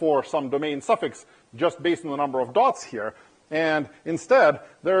settable for some domain suffix just based on the number of dots here. And instead,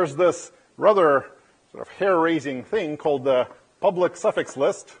 there's this rather sort of hair-raising thing called the public suffix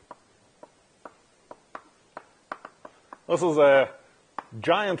list. This is a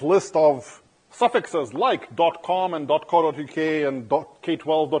giant list of suffixes like .com and .co.uk and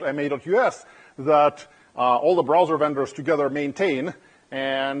k12.ma.us that all the browser vendors together maintain.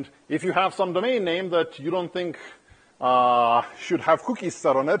 And if you have some domain name that you don't think should have cookies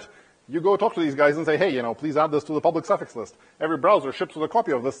set on it, you go talk to these guys and say, hey, please add this to the public suffix list. Every browser ships with a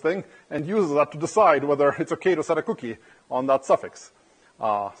copy of this thing and uses that to decide whether it's okay to set a cookie on that suffix.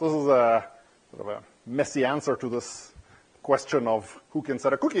 So this is a sort of a messy answer to this question of who can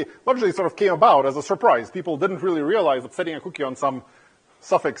set a cookie. Largely it sort of came about as a surprise. People didn't really realize that setting a cookie on some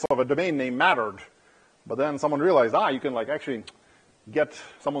suffix of a domain name mattered. But then someone realized, you can like actually get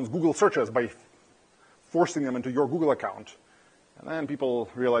someone's Google searches by forcing them into your Google account. And then people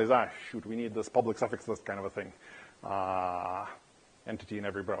realized, shoot, we need this public suffix list kind of a thing. Entity in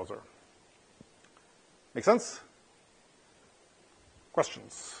every browser. Make sense?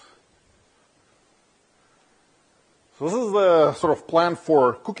 Questions? So this is the sort of plan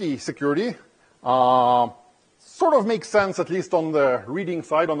for cookie security. Sort of makes sense, at least on the reading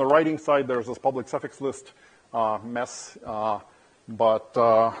side. On the writing side, there's this public suffix list mess. But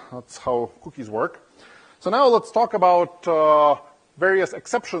that's how cookies work. So now let's talk about various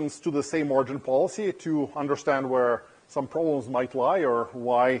exceptions to the same origin policy to understand where some problems might lie or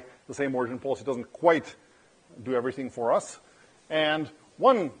why the same origin policy doesn't quite do everything for us. And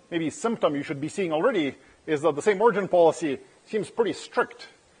one maybe symptom you should be seeing already is that the same origin policy seems pretty strict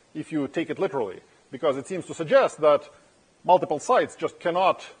if you take it literally, because it seems to suggest that multiple sites just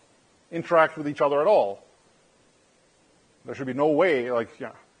cannot interact with each other at all. There should be no way, like,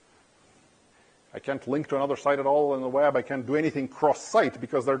 yeah, I can't link to another site at all in the web. I can't do anything cross-site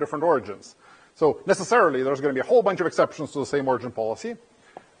because they're different origins. So necessarily, there's going to be a whole bunch of exceptions to the same origin policy.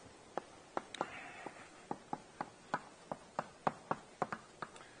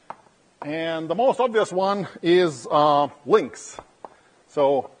 And the most obvious one is links.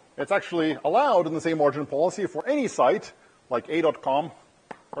 So it's actually allowed in the same origin policy for any site, like a.com,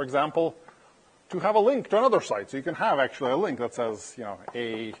 for example, to have a link to another site. So you can have actually a link that says, you know,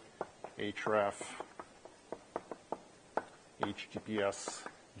 a href https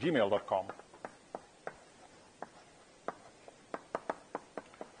gmail.com.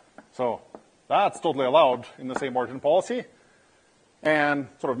 So that's totally allowed in the same origin policy, and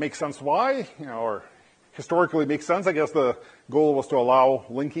sort of makes sense why, you know, or historically makes sense. I guess the goal was to allow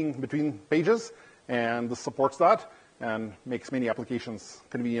linking between pages, and this supports that and makes many applications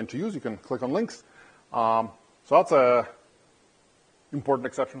convenient to use. You can click on links. So that's a important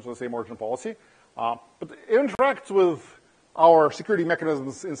exception to the same origin policy. But it interacts with our security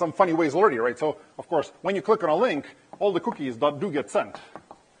mechanisms in some funny ways already, right? So, of course, when you click on a link, all the cookies that do get sent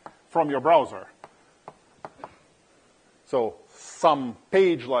from your browser. So some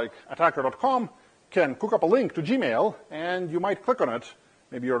page like attacker.com can cook up a link to Gmail, and you might click on it.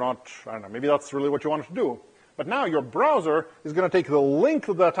 Maybe you're not, I don't know, maybe that's really what you wanted to do. But now your browser is going to take the link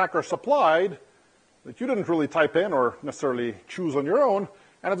that the attacker supplied that you didn't really type in or necessarily choose on your own,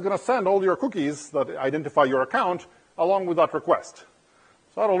 and it's going to send all your cookies that identify your account along with that request.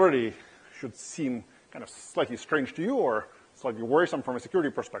 So that already should seem kind of slightly strange to you or slightly worrisome from a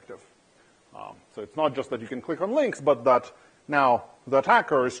security perspective. So it's not just that you can click on links, but that now the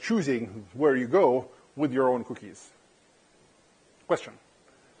attacker is choosing where you go with your own cookies. Question?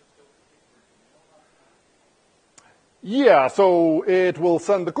 Yeah, so it will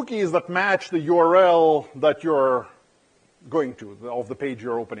send the cookies that match the URL that you're going to, of the page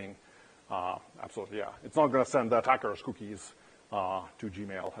you're opening. Absolutely, yeah. It's not going to send the attacker's cookies to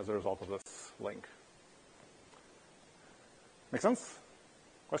Gmail as a result of this link. Make sense?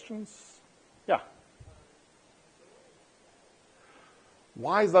 Questions? Yeah.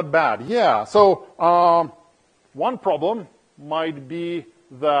 Why is that bad? Yeah, so one problem might be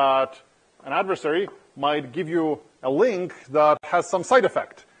that an adversary might give you a link that has some side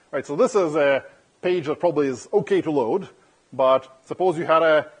effect. Right, so this is a page that probably is okay to load, but suppose you had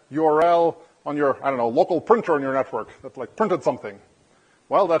a URL on your, I don't know, local printer on your network that like printed something.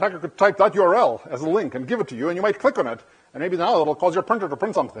 Well, the attacker could type that URL as a link and give it to you, and you might click on it, and maybe now it'll cause your printer to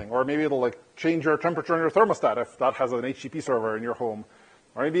print something, or maybe it'll like change your temperature in your thermostat if that has an HTTP server in your home,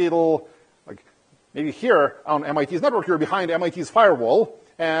 or maybe it'll like maybe here on MIT's network you're behind MIT's firewall,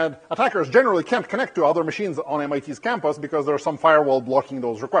 and attackers generally can't connect to other machines on MIT's campus because there's some firewall blocking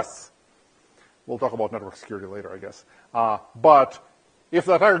those requests. We'll talk about network security later, I guess. But if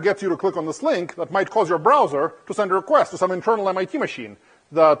the attacker gets you to click on this link, that might cause your browser to send a request to some internal MIT machine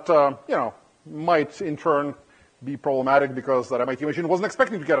that, you know, might in turn be problematic because that MIT machine wasn't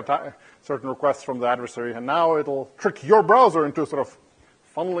expecting to get certain requests from the adversary, and now it'll trick your browser into sort of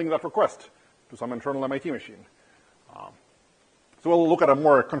funneling that request to some internal MIT machine. So we'll look at a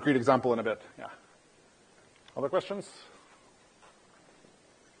more concrete example in a bit. Yeah. Other questions?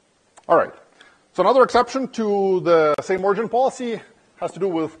 All right. So another exception to the same origin policy has to do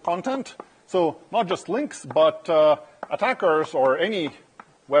with content. So not just links, but attackers or any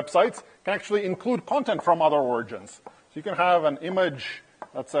websites can actually include content from other origins. So you can have an image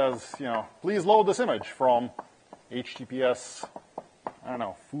that says, you know, please load this image from https, I don't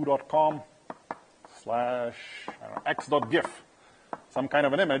know, foo.com / x.gif, some kind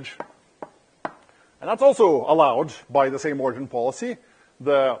of an image. And that's also allowed by the same origin policy.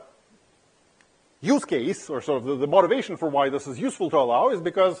 The use case, or sort of the motivation for why this is useful to allow, is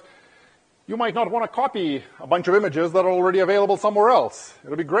because you might not want to copy a bunch of images that are already available somewhere else. It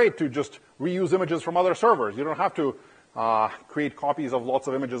would be great to just reuse images from other servers. You don't have to create copies of lots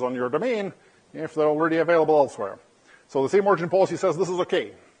of images on your domain if they're already available elsewhere. So the same origin policy says this is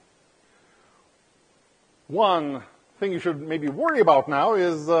okay. One thing you should maybe worry about now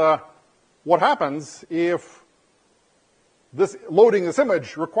is what happens if loading this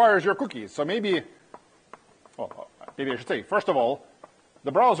image requires your cookies. So maybe I should say, first of all,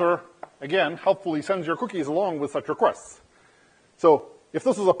 the browser, again, helpfully sends your cookies along with such requests. So if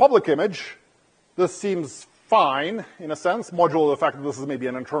this is a public image, this seems fine, in a sense, modulo the fact that this is maybe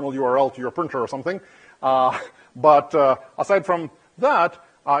an internal URL to your printer or something. But aside from that,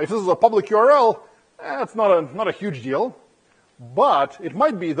 if this is a public URL, It's not a huge deal. But it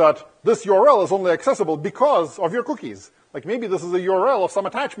might be that this URL is only accessible because of your cookies. Like maybe this is a URL of some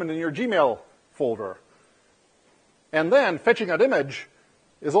attachment in your Gmail folder. And then fetching that image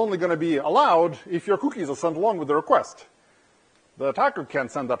is only going to be allowed if your cookies are sent along with the request. The attacker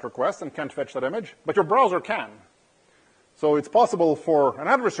can't send that request and can't fetch that image, but your browser can. So it's possible for an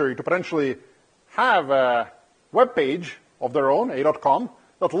adversary to potentially have a web page of their own, a.com,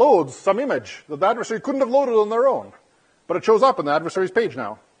 that loads some image that the adversary couldn't have loaded on their own. But it shows up on the adversary's page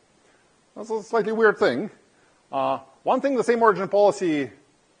now. That's a slightly weird thing. One thing the same origin policy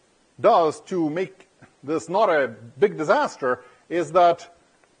does to make this not a big disaster is that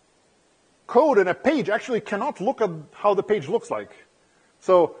code in a page actually cannot look at how the page looks like.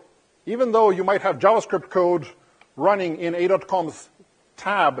 So even though you might have JavaScript code running in a.com's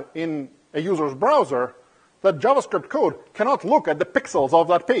tab in a user's browser, that JavaScript code cannot look at the pixels of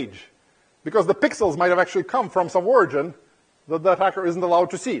that page, because the pixels might have actually come from some origin that the attacker isn't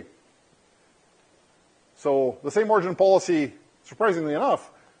allowed to see. So the same origin policy, surprisingly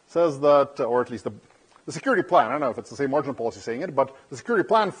enough, says that, or at least the security plan, I don't know if it's the same origin policy saying it, but the security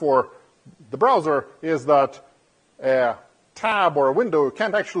plan for the browser is that a tab or a window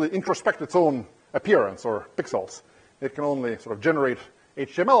can't actually introspect its own appearance or pixels. It can only sort of generate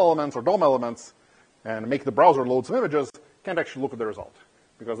HTML elements or DOM elements and make the browser load some images, can't actually look at the result,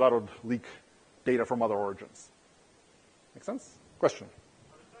 because that would leak data from other origins. Make sense? Question?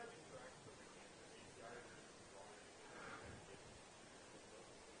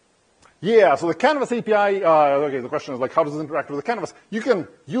 Yeah, so the Canvas API, okay, the question is like, how does it interact with the Canvas? You can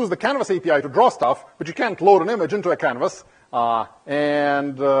use the Canvas API to draw stuff, but you can't load an image into a Canvas. So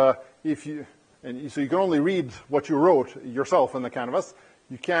you can only read what you wrote yourself in the Canvas.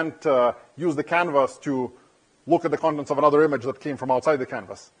 You can't use the Canvas to look at the contents of another image that came from outside the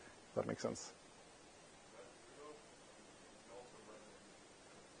Canvas. Does that make sense?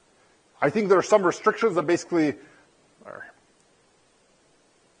 I think there are some restrictions that basically are.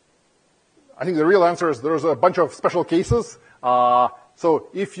 I think the real answer is there's a bunch of special cases. So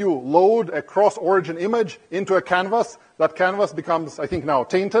if you load a cross-origin image into a canvas, that canvas becomes, I think now,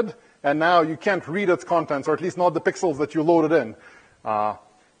 tainted, and now you can't read its contents, or at least not the pixels that you loaded in.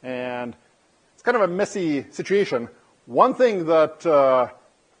 And it's kind of a messy situation. One thing that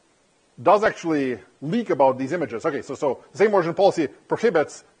does actually leak about these images. Okay, so the same origin policy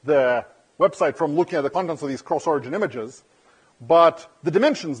prohibits the website from looking at the contents of these cross-origin images, but the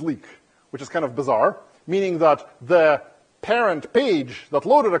dimensions leak, which is kind of bizarre, meaning that the parent page that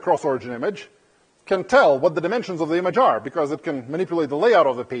loaded a cross-origin image can tell what the dimensions of the image are, because it can manipulate the layout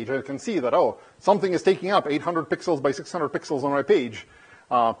of the page, and it can see that, oh, something is taking up 800 pixels by 600 pixels on my page.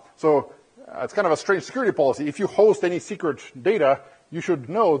 So it's kind of a strange security policy. If you host any secret data, you should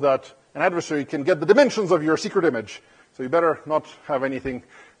know that an adversary can get the dimensions of your secret image. So you better not have anything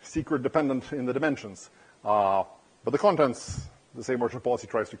secret dependent in the dimensions. But the contents, the same origin policy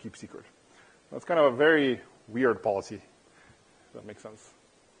tries to keep secret. That's kind of a very weird policy. Does that make sense?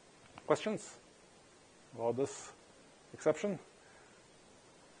 Questions about this exception?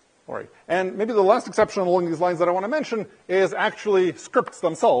 All right. And maybe the last exception along these lines that I want to mention is actually scripts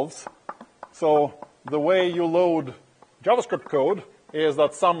themselves. So the way you load JavaScript code is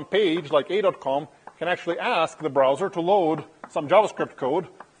that some page like a.com can actually ask the browser to load some JavaScript code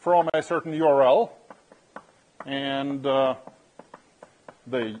from a certain URL. And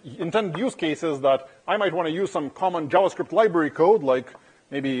the intended use case is that I might want to use some common JavaScript library code, like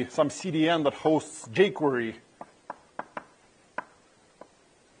maybe some CDN that hosts jQuery.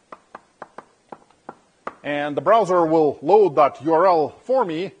 And the browser will load that URL for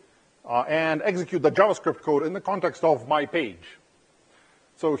me and execute the JavaScript code in the context of my page.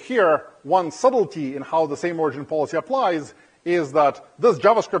 So here, one subtlety in how the same origin policy applies is that this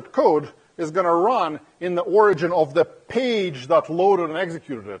JavaScript code is going to run in the origin of the page that loaded and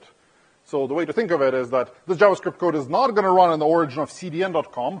executed it. So the way to think of it is that this JavaScript code is not going to run in the origin of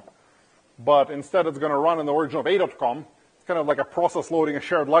cdn.com, but instead it's going to run in the origin of a.com. It's kind of like a process loading a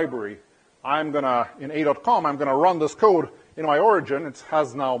shared library. I'm going to, in a.com, I'm going to run this code in my origin. It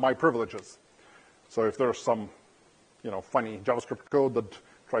has now my privileges. So if there's some, funny JavaScript code that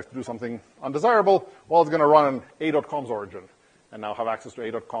tries to do something undesirable, well, it's going to run in a.com's origin and now have access to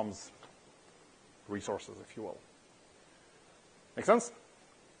a.com's resources, if you will. Make sense?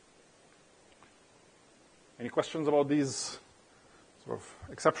 Any questions about these sort of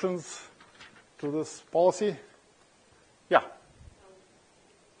exceptions to this policy? Yeah.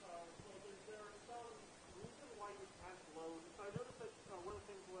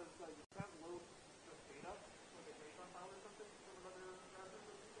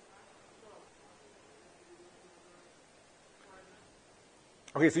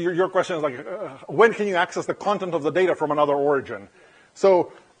 Okay, so your question is like, when can you access the content of the data from another origin?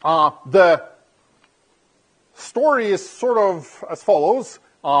 So the story is sort of as follows.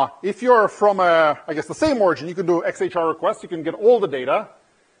 If you're from, I guess, the same origin, you can do XHR requests. You can get all the data.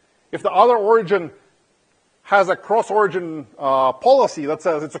 If the other origin has a cross-origin policy that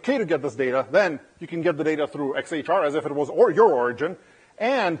says it's okay to get this data, then you can get the data through XHR as if it was your origin.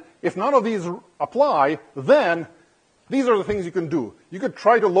 And if none of these apply, then these are the things you can do. You could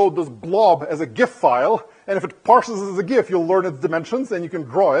try to load this blob as a GIF file, and if it parses as a GIF, you'll learn its dimensions, and you can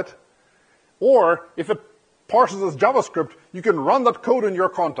draw it. Or if it parses as JavaScript, you can run that code in your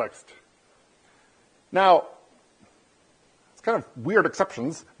context. Now, it's kind of weird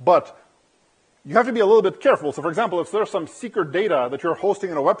exceptions, but you have to be a little bit careful. So for example, if there's some secret data that you're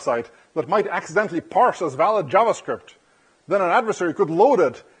hosting in a website that might accidentally parse as valid JavaScript, then an adversary could load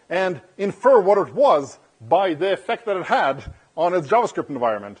it and infer what it was by the effect that it had on its JavaScript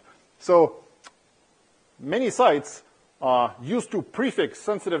environment. So many sites used to prefix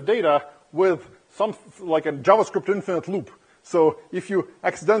sensitive data with some like a JavaScript infinite loop. So if you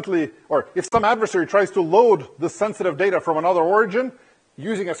accidentally, or if some adversary tries to load the sensitive data from another origin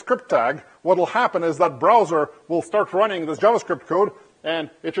using a script tag, what will happen is that browser will start running this JavaScript code,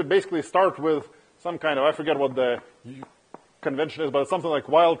 and it should basically start with some kind of, I forget what the convention is, but it's something like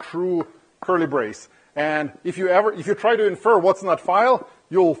while true curly brace. And if you try to infer what's in that file,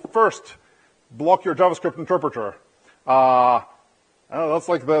 you'll first block your JavaScript interpreter. That's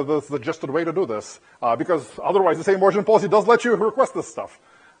like the suggested way to do this, because otherwise the same origin policy does let you request this stuff.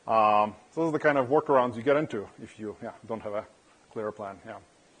 So those are the kind of workarounds you get into if you don't have a clearer plan. Yeah,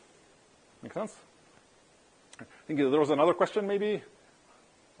 make sense? I think there was another question, maybe.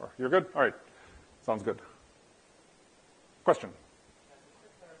 Or you're good. All right, sounds good. Question.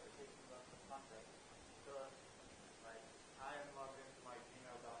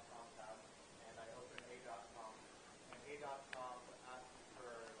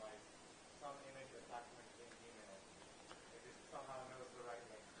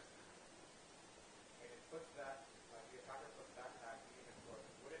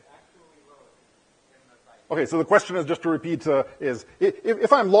 Okay, so the question is, just to repeat, is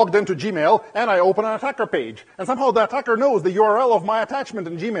if I'm logged into Gmail and I open an attacker page, and somehow the attacker knows the URL of my attachment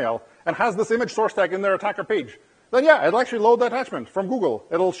in Gmail and has this image source tag in their attacker page, then yeah, it'll actually load the attachment from Google.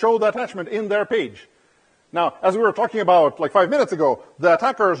 It'll show the attachment in their page. Now, as we were talking about like 5 minutes ago, the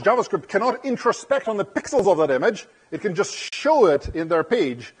attacker's JavaScript cannot introspect on the pixels of that image. It can just show it in their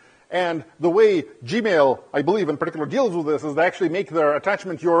page. And the way Gmail, I believe in particular, deals with this is they actually make their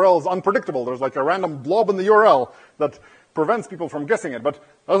attachment URLs unpredictable. There's like a random blob in the URL that prevents people from guessing it. But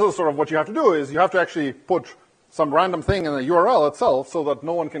this is sort of what you have to do is you have to actually put some random thing in the URL itself so that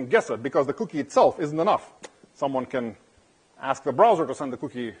no one can guess it, because the cookie itself isn't enough. Someone can ask the browser to send the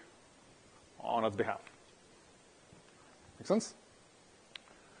cookie on its behalf. Make sense?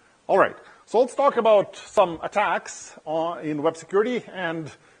 All right. So let's talk about some attacks in web security. And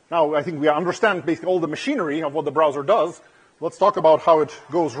now I think we understand basically all the machinery of what the browser does. Let's talk about how it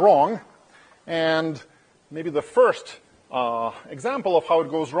goes wrong. And maybe the first example of how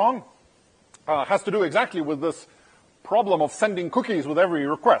it goes wrong has to do exactly with this problem of sending cookies with every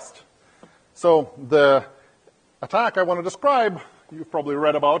request. So the attack I want to describe, you've probably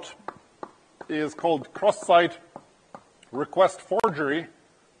read about, is called cross-site request forgery,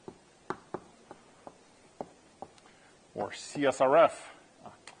 or CSRF.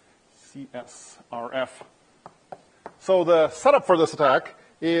 CSRF. So the setup for this attack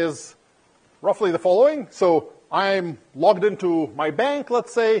is roughly the following. So I'm logged into my bank,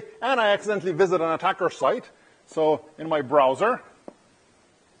 let's say, and I accidentally visit an attacker site. So in my browser,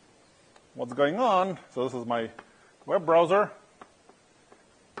 what's going on? So this is my web browser.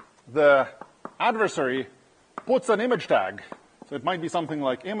 The adversary puts an image tag. So it might be something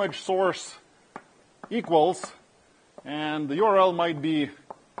like image source equals, and the URL might be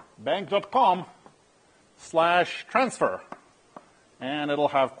bank.com/transfer. And it'll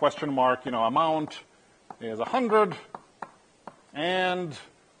have question mark, amount is 100, and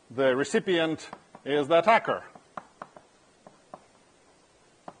the recipient is the attacker.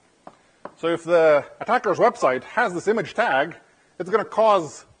 So if the attacker's website has this image tag, it's going to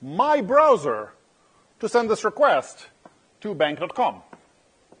cause my browser to send this request to bank.com.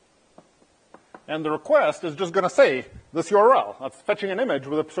 And the request is just going to say this URL. That's fetching an image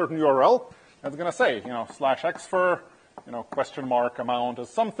with a certain URL. It's going to say, /x for, question mark amount is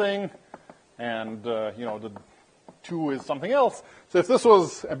something, and, the 2 is something else. So if this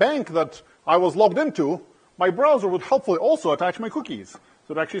was a bank that I was logged into, my browser would helpfully also attach my cookies.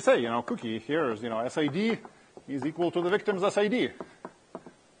 So it'd actually say, cookie here is, SID is equal to the victim's SID.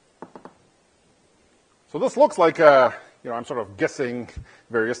 So this looks like I'm sort of guessing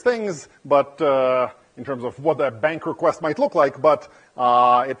various things, but in terms of what a bank request might look like, but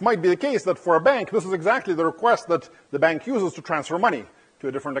it might be the case that for a bank, this is exactly the request that the bank uses to transfer money to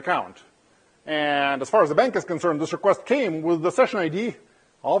a different account. And as far as the bank is concerned, this request came with the session ID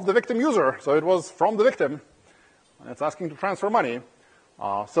of the victim user, so it was from the victim, and it's asking to transfer money.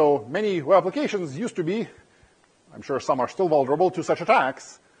 So many web applications used to be, I'm sure some are still vulnerable to such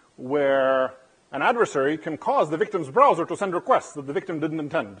attacks, where an adversary can cause the victim's browser to send requests that the victim didn't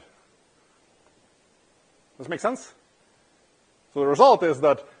intend. Does this make sense? So the result is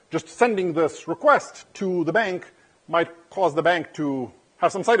that just sending this request to the bank might cause the bank to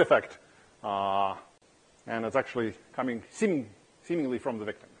have some side effect. And it's actually coming seemingly from the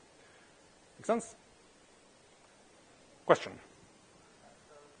victim. Make sense? Question?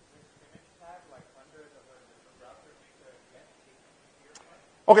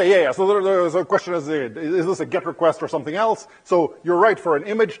 Okay, yeah. So there's a question: is this a GET request or something else? So you're right. For an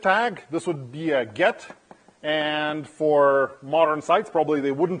image tag, this would be a GET, and for modern sites, probably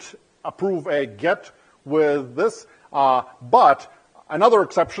they wouldn't approve a GET with this. But another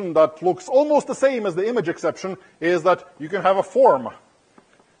exception that looks almost the same as the image exception is that you can have a form.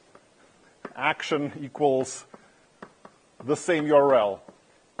 Action equals the same URL,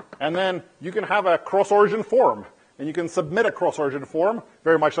 and then you can have a cross-origin form. And you can submit a cross-origin form,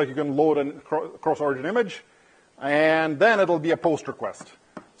 very much like you can load a cross-origin image, and then it'll be a post request.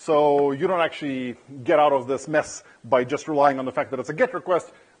 So you don't actually get out of this mess by just relying on the fact that it's a GET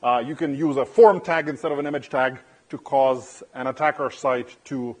request. You can use a form tag instead of an image tag to cause an attacker site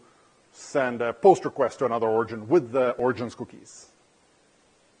to send a post request to another origin with the origin's cookies.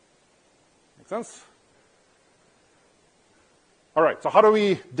 Make sense? All right, so how do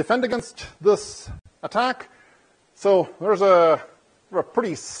we defend against this attack? So there's a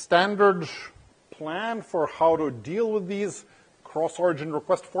pretty standard plan for how to deal with these cross-origin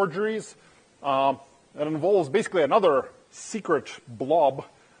request forgeries. It involves basically another secret blob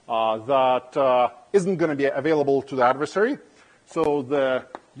that isn't going to be available to the adversary. So the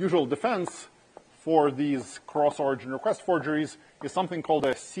usual defense for these cross-origin request forgeries is something called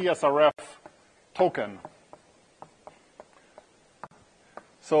a CSRF token.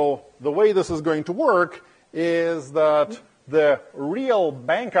 So the way this is going to work is that the real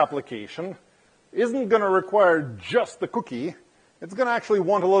bank application isn't going to require just the cookie. It's going to actually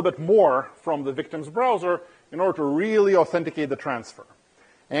want a little bit more from the victim's browser in order to really authenticate the transfer.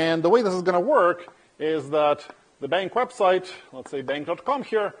 And the way this is going to work is that the bank website, let's say bank.com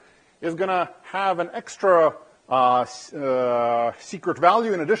here, is going to have an extra secret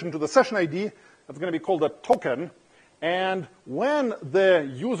value in addition to the session ID that's going to be called a token. And when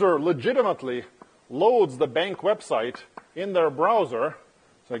the user legitimately loads the bank website in their browser,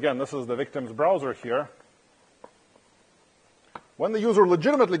 so again, this is the victim's browser here. When the user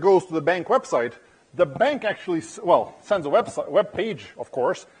legitimately goes to the bank website, the bank actually, sends a web page, of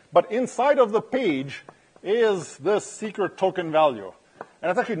course, but inside of the page is this secret token value. And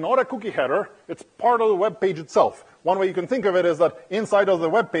it's actually not a cookie header, it's part of the web page itself. One way you can think of it is that inside of the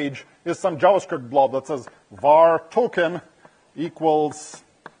web page is some JavaScript blob that says var token equals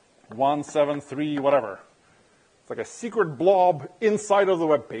 173 whatever. It's like a secret blob inside of the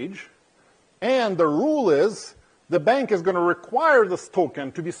web page. And the rule is the bank is going to require this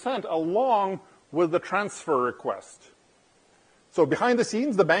token to be sent along with the transfer request. So behind the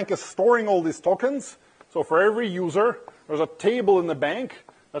scenes, the bank is storing all these tokens. So for every user, there's a table in the bank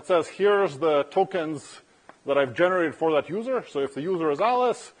that says, here's the tokens that I've generated for that user. So if the user is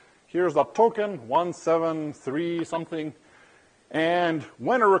Alice, here's that token, 173 something. And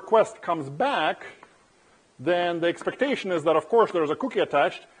when a request comes back, then the expectation is that, of course, there's a cookie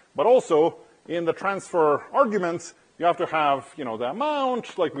attached, but also in the transfer arguments, you have to have, the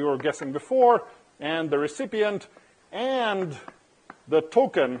amount, like we were guessing before, and the recipient, and the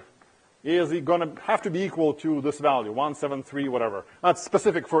token is going to have to be equal to this value, 173 whatever. That's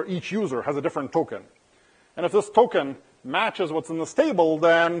specific for each user, has a different token. And if this token matches what's in this table,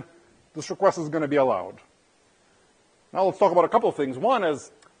 then this request is going to be allowed. Now let's talk about a couple of things. One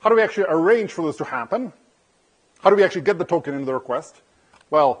is, how do we actually arrange for this to happen? How do we actually get the token into the request?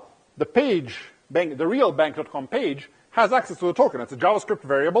 Well, the page, the real bank.com page, has access to the token. It's a JavaScript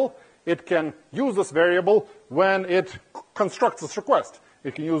variable. It can use this variable when it constructs this request.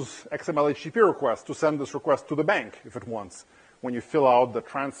 It can use XML HTTP request to send this request to the bank if it wants, when you fill out the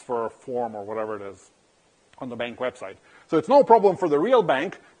transfer form or whatever it is on the bank website. So it's no problem for the real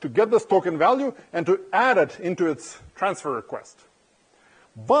bank to get this token value and to add it into its transfer request.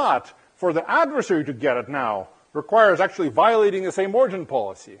 But for the adversary to get it now requires actually violating the same origin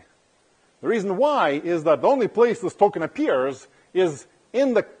policy. The reason why is that the only place this token appears is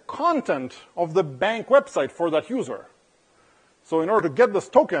in the content of the bank website for that user. So in order to get this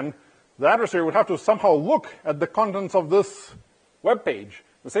token, the adversary would have to somehow look at the contents of this web page.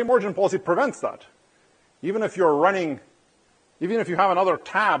 The same origin policy prevents that. Even if you have another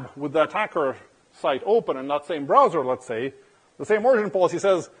tab with the attacker site open in that same browser, let's say, the same origin policy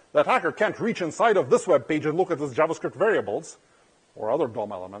says the attacker can't reach inside of this web page and look at this JavaScript variables or other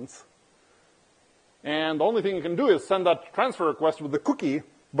DOM elements. And the only thing you can do is send that transfer request with the cookie,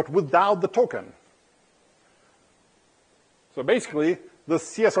 but without the token. So basically,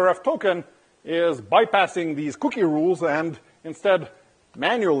 this CSRF token is bypassing these cookie rules and instead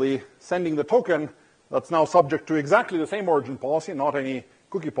manually sending the token that's now subject to exactly the same origin policy, not any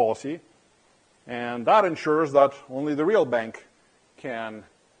cookie policy. And that ensures that only the real bank can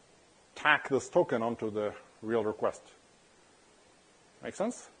tack this token onto the real request. Make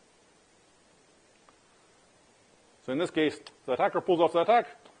sense? So in this case, the attacker pulls off the attack,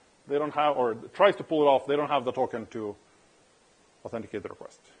 they don't have, or tries to pull it off, they don't have the token to authenticate the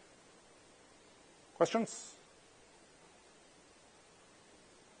request. Questions?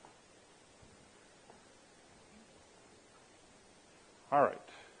 All right.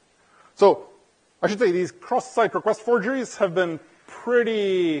 So I should say these cross-site request forgeries have been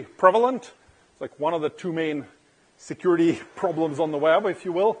pretty prevalent. It's like one of the two main security problems on the web, if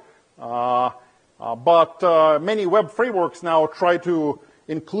you will. But many web frameworks now try to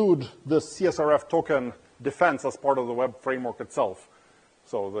include this CSRF token defense as part of the web framework itself.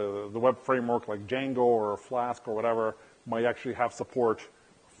 So the web framework like Django or Flask or whatever might actually have support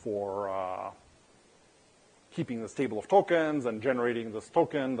for keeping this table of tokens and generating this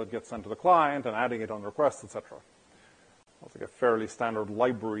token that gets sent to the client and adding it on requests, etc. It's like a fairly standard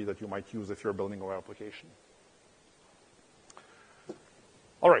library that you might use if you're building a web application.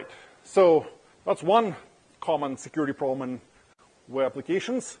 All right, so that's one common security problem in web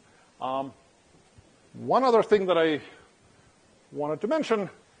applications. One other thing that I wanted to mention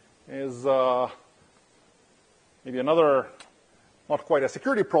is maybe another, not quite a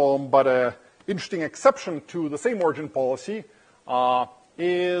security problem, but an interesting exception to the same origin policy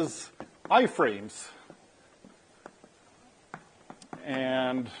is iframes.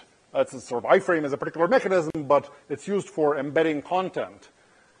 And that's a sort of iframe is a particular mechanism, but it's used for embedding content.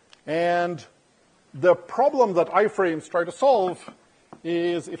 And the problem that iframes try to solve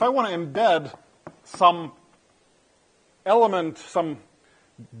is if I want to embed some element, some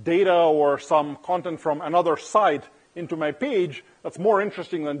data or some content from another site into my page, that's more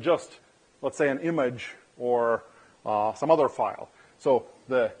interesting than just, let's say, an image or some other file. So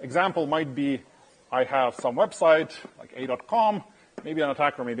the example might be I have some website like a.com, maybe an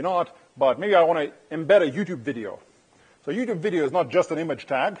attacker, maybe not, but maybe I want to embed a YouTube video. So YouTube video is not just an image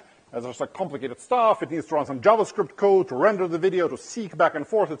tag. As there's like complicated stuff, it needs to run some JavaScript code to render the video, to seek back and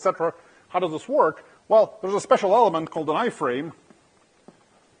forth, etc. How does this work? Well, there's a special element called an iframe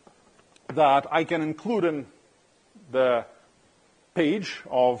that I can include in the page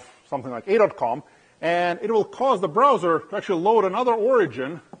of something like a.com, and it will cause the browser to actually load another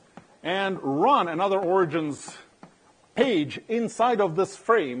origin and run another origin's page inside of this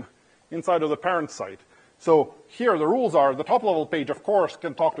frame, inside of the parent site. So here the rules are the top level page, of course,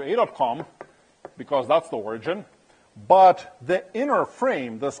 can talk to a.com because that's the origin. But the inner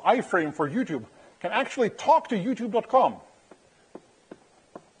frame, this iframe for YouTube, can actually talk to youtube.com.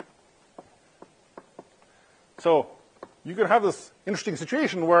 So you could have this interesting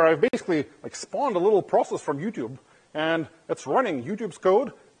situation where I've basically like spawned a little process from YouTube, and it's running YouTube's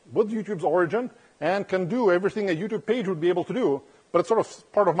code with YouTube's origin and can do everything a YouTube page would be able to do, but it's sort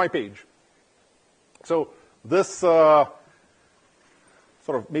of part of my page. So this sort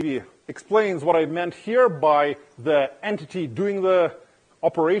of maybe explains what I meant here by the entity doing the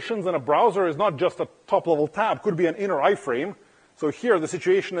operations in a browser is not just a top-level tab, could be an inner iframe. So here the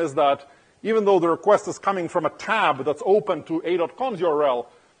situation is that even though the request is coming from a tab that's open to a.com's URL,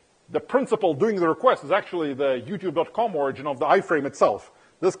 the principal doing the request is actually the youtube.com origin of the iframe itself.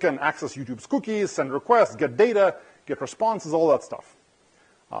 This can access YouTube's cookies, send requests, get data, get responses, all that stuff.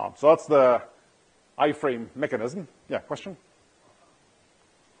 So that's the iframe mechanism. Yeah, question?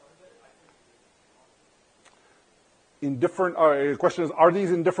 In different, question is, are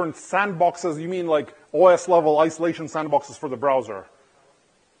these in different sandboxes? You mean like OS level isolation sandboxes for the browser?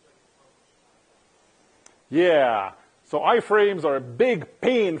 Yeah. So iframes are a big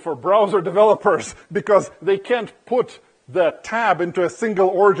pain for browser developers because they can't put the tab into a single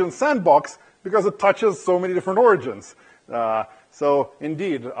origin sandbox because it touches so many different origins. So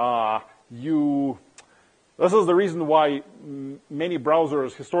indeed, This is the reason why many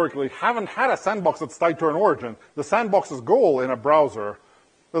browsers historically haven't had a sandbox that's tied to an origin. The sandbox's goal in a browser,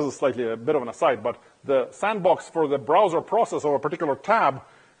 this is slightly a bit of an aside, but the sandbox for the browser process of a particular tab,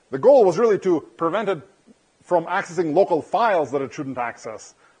 the goal was really to prevent it from accessing local files that it shouldn't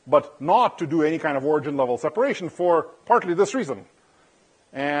access, but not to do any kind of origin level separation for partly this reason.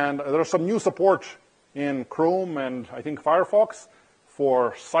 And there's some new support in Chrome and I think Firefox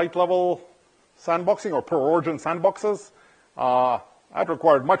for site level sandboxing or per origin sandboxes. That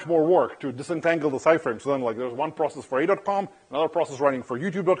required much more work to disentangle the iframe. So then like there's one process for a.com, another process running for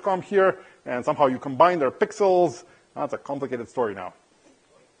youtube.com here, and somehow you combine their pixels. That's a complicated story now.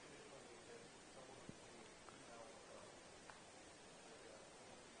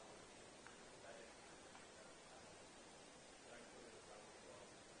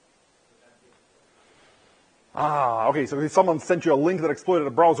 Okay, so someone sent you a link that exploited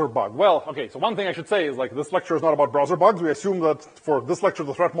a browser bug. Well, okay, so one thing I should say is like this lecture is not about browser bugs. We assume that for this lecture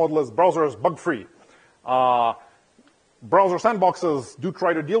the threat model is browsers bug-free. Browser sandboxes do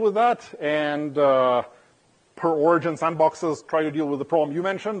try to deal with that, and per origin sandboxes try to deal with the problem you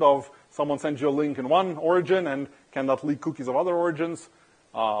mentioned of someone sends you a link in one origin and can that leak cookies of other origins.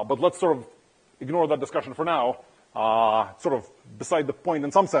 But let's sort of ignore that discussion for now. Sort of beside the point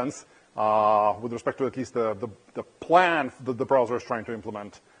in some sense. With respect to at least the plan that the browser is trying to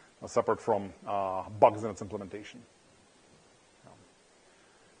implement, separate from bugs in its implementation.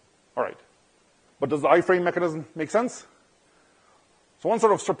 All right. But does the iframe mechanism make sense? So one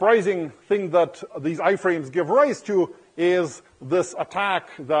sort of surprising thing that these iframes give rise to is this attack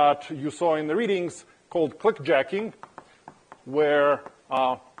that you saw in the readings called clickjacking, where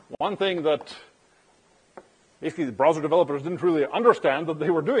one thing that basically the browser developers didn't really understand that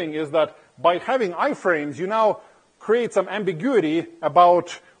they were doing is that by having iframes, you now create some ambiguity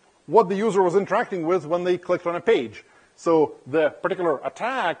about what the user was interacting with when they clicked on a page. So the particular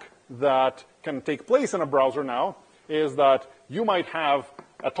attack that can take place in a browser now is that you might have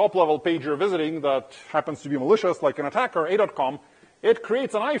a top-level page you're visiting that happens to be malicious, like an attacker, a.com. It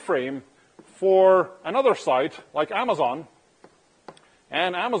creates an iframe for another site, like Amazon,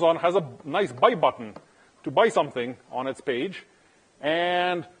 and Amazon has a nice buy button to buy something on its page,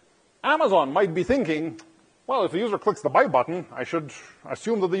 and Amazon might be thinking, well, if the user clicks the buy button, I should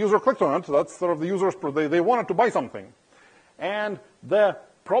assume that the user clicked on it. That's sort of the user's, they wanted to buy something. And the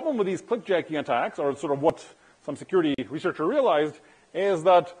problem with these clickjacking attacks, or sort of what some security researcher realized, is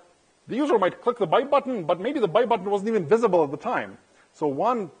that the user might click the buy button, but maybe the buy button wasn't even visible at the time. So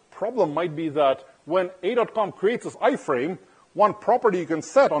one problem might be that when a.com creates this iframe, one property you can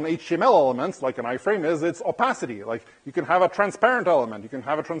set on HTML elements, like an iframe, is its opacity. Like you can have a transparent element, you can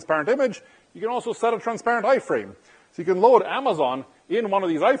have a transparent image, you can also set a transparent iframe. So you can load Amazon in one of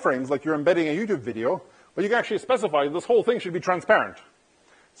these iframes, like you're embedding a YouTube video, but you can actually specify this whole thing should be transparent.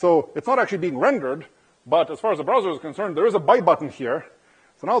 So it's not actually being rendered, but as far as the browser is concerned, there is a buy button here.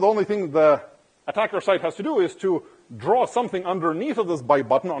 So now the only thing the attacker site has to do is to draw something underneath of this buy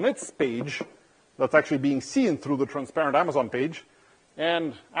button on its page that's actually being seen through the transparent Amazon page,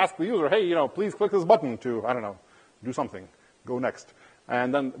 and ask the user, hey, please click this button to, I don't know, do something, go next.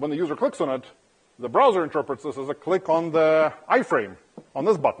 And then when the user clicks on it, the browser interprets this as a click on the iframe, on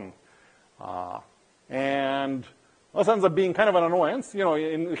this button. And this ends up being kind of an annoyance.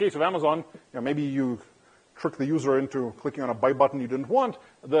 In the case of Amazon, maybe you trick the user into clicking on a buy button you didn't want.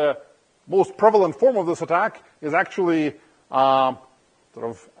 The most prevalent form of this attack is actually sort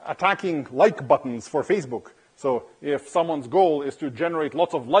of attacking like buttons for Facebook. So if someone's goal is to generate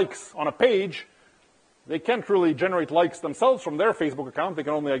lots of likes on a page, they can't really generate likes themselves from their Facebook account. They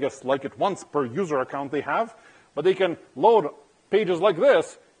can only, I guess, like it once per user account they have. But they can load pages like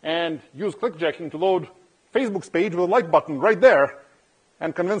this and use clickjacking to load Facebook's page with a like button right there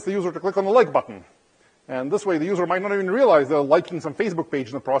and convince the user to click on the like button. And this way the user might not even realize they're liking some Facebook page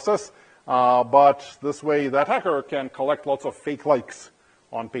in the process, but this way the attacker can collect lots of fake likes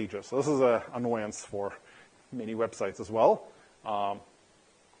on pages. So this is an annoyance for many websites as well. Does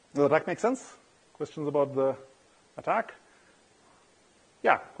the attack make sense? Questions about the attack?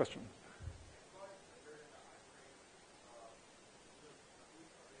 Yeah, question.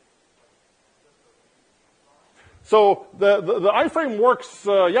 So the iframe works,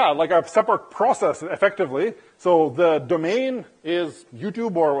 like a separate process effectively. So the domain is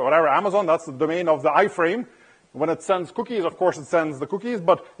YouTube or whatever, Amazon, that's the domain of the iframe. When it sends cookies, of course it sends the cookies,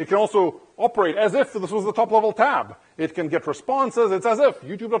 but it can also operate as if this was the top-level tab. It can get responses. It's as if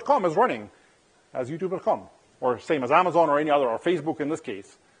youtube.com is running as youtube.com, or same as Amazon or any other, or Facebook in this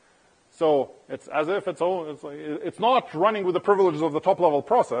case. So it's as if it's not running with the privileges of the top-level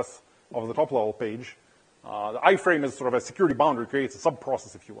process, of the top-level page. The iframe is sort of a security boundary, creates a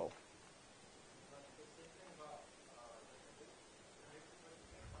sub-process, if you will.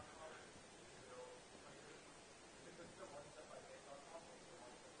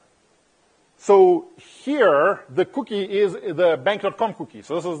 So here, the cookie is the bank.com cookie.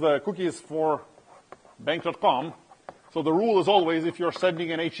 So this is the cookies for bank.com. So the rule is always, if you're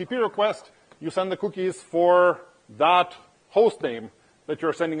sending an HTTP request, you send the cookies for that host name that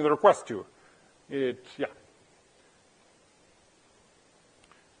you're sending the request to. Yeah.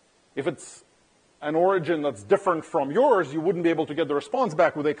 If it's an origin that's different from yours, you wouldn't be able to get the response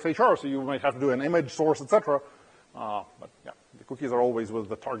back with XHR, so you might have to do an image source, etc. But yeah, the cookies are always with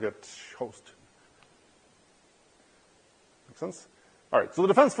the target host. Make sense? All right, so the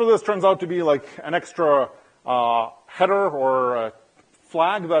defense for this turns out to be like an extra header or a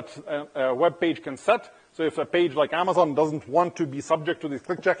flag that a web page can set. So if a page like Amazon doesn't want to be subject to these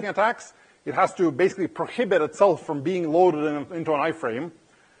clickjacking attacks, it has to basically prohibit itself from being loaded into an iframe.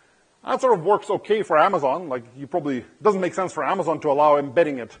 That sort of works okay for Amazon. Like it doesn't make sense for Amazon to allow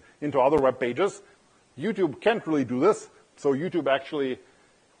embedding it into other web pages. YouTube can't really do this, so YouTube actually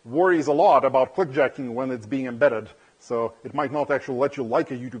worries a lot about clickjacking when it's being embedded. So it might not actually let you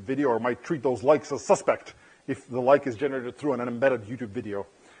like a YouTube video, or might treat those likes as suspect if the like is generated through an embedded YouTube video.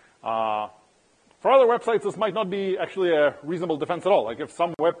 For other websites, this might not be actually a reasonable defense at all. Like if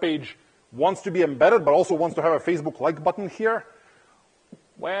some web page wants to be embedded, but also wants to have a Facebook like button here,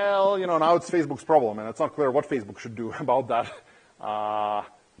 well, now it's Facebook's problem, and it's not clear what Facebook should do about that,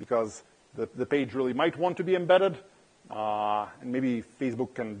 because the page really might want to be embedded, and maybe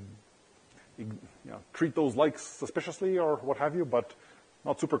Facebook can treat those likes suspiciously or what have you, but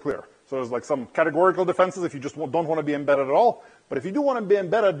not super clear. So there's like some categorical defenses if you just don't want to be embedded at all. But if you do want to be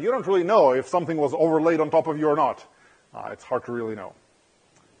embedded, you don't really know if something was overlaid on top of you or not. It's hard to really know.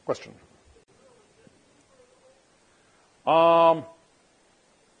 Question?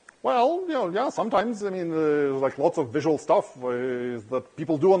 Well, yeah, sometimes, there's like lots of visual stuff that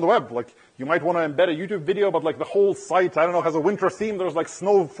people do on the web. Like, you might want to embed a YouTube video, but like the whole site, I don't know, has a winter theme. There's like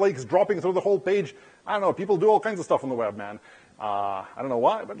snowflakes dropping through the whole page. I don't know, people do all kinds of stuff on the web, man. I don't know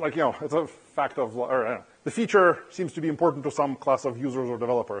why, but like, it's a fact of, the feature seems to be important to some class of users or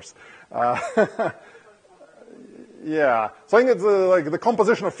developers. Yeah, so I think it's like the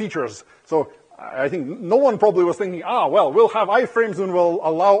composition of features. So I think no one probably was thinking, well, we'll have iframes and we'll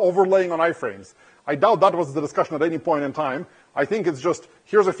allow overlaying on iframes. I doubt that was the discussion at any point in time. I think it's just,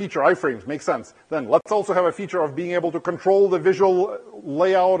 here's a feature, iframes, makes sense. Then let's also have a feature of being able to control the visual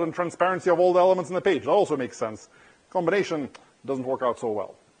layout and transparency of all the elements in the page. That also makes sense. Combination doesn't work out so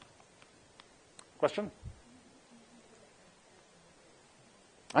well. Question?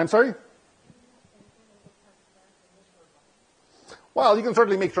 I'm sorry? Well, you can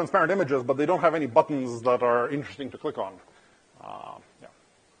certainly make transparent images, but they don't have any buttons that are interesting to click on. Yeah.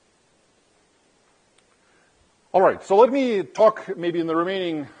 All right, so let me talk maybe in the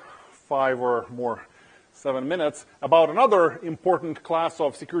remaining 5 or more 7 minutes about another important class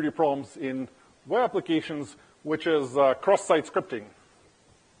of security problems in web applications, which is cross-site scripting.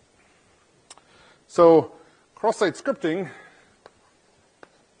 So cross-site scripting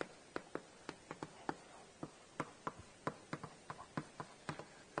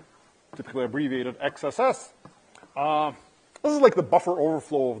typically abbreviated XSS. This is like the buffer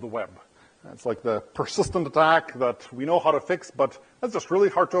overflow of the web. It's like the persistent attack that we know how to fix, but that's just really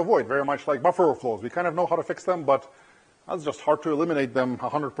hard to avoid, very much like buffer overflows. We kind of know how to fix them, but that's just hard to eliminate them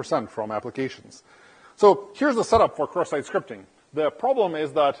 100% from applications. So here's the setup for cross-site scripting. The problem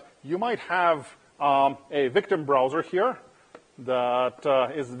is that you might have a victim browser here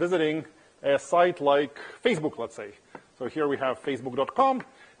that is visiting a site like Facebook, let's say. So here we have facebook.com.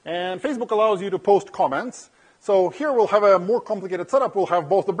 And Facebook allows you to post comments. So here we'll have a more complicated setup. We'll have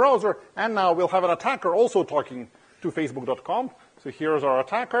both the browser, and now we'll have an attacker also talking to facebook.com. So here's our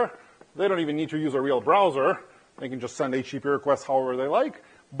attacker. They don't even need to use a real browser. They can just send HTTP requests however they like.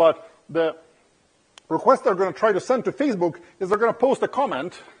 But the request they're going to try to send to Facebook is they're going to post a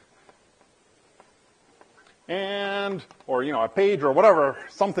comment or a page or whatever,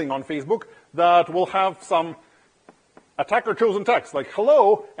 something on Facebook that will have some attacker chosen text, like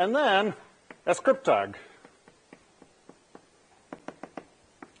hello, and then a script tag.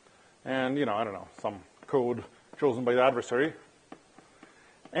 And, I don't know, some code chosen by the adversary.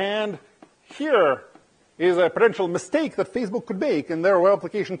 And here is a potential mistake that Facebook could make in their web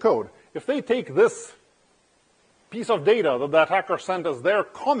application code. If they take this piece of data that the attacker sent as their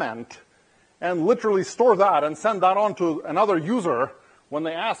comment and literally store that and send that on to another user when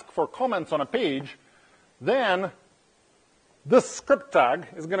they ask for comments on a page, then this script tag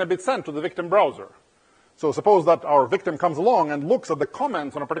is going to be sent to the victim browser. So suppose that our victim comes along and looks at the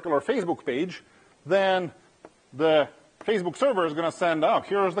comments on a particular Facebook page, then the Facebook server is going to send out,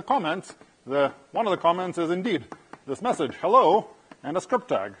 here's the comments. One of the comments is indeed this message, hello, and a script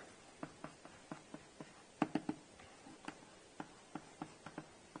tag.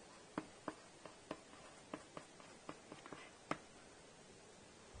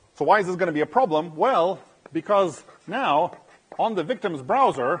 So why is this going to be a problem? Well, because now on the victim's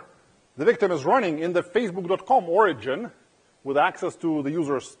browser, the victim is running in the facebook.com origin with access to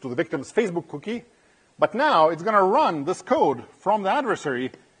the victim's Facebook cookie. But now it's going to run this code from the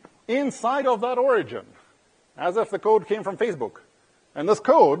adversary inside of that origin, as if the code came from Facebook. And this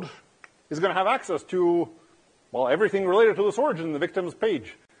code is going to have access to, well, everything related to this origin in the victim's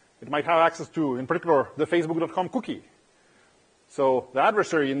page. It might have access to, in particular, the facebook.com cookie. So the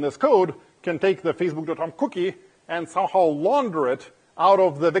adversary in this code can take the facebook.com cookie and somehow launder it out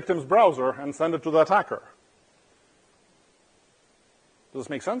of the victim's browser and send it to the attacker. Does this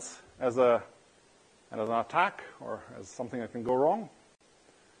make sense as an attack or as something that can go wrong?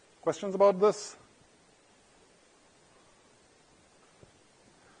 Questions about this?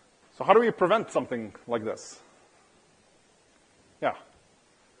 So how do we prevent something like this? Yeah.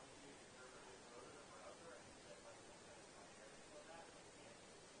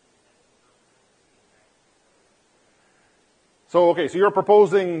 So, okay, so you're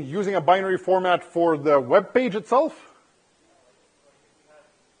proposing using a binary format for the web page itself?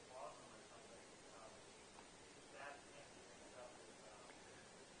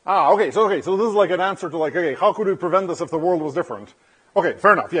 Okay, so this is like an answer to like, okay, how could we prevent this if the world was different? Okay,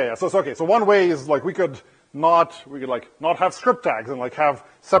 fair enough. Yeah. So one way is like we could not have script tags and like have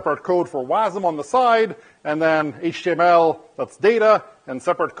separate code for WASM on the side and then HTML that's data and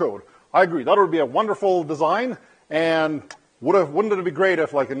separate code. I agree. That would be a wonderful design, and wouldn't it be great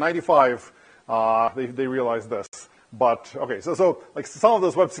if like in 95 they realized this? But okay, so like some of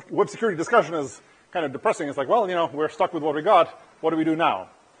this web security discussion is kind of depressing. It's like, well, we're stuck with what we got. What do we do now?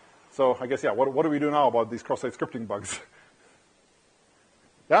 So I guess, yeah, what do we do now about these cross-site scripting bugs?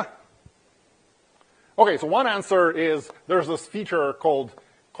 Yeah? Okay, so one answer is there's this feature called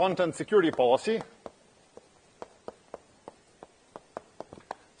content security policy.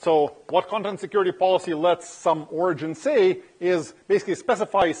 So what content security policy lets some origin say is basically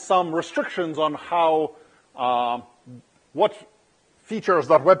specify some restrictions on how, what features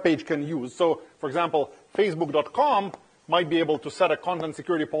that web page can use. So, for example, facebook.com might be able to set a content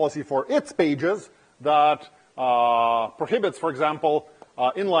security policy for its pages that prohibits, for example,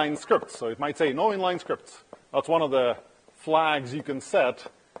 inline scripts. So it might say no inline scripts. That's one of the flags you can set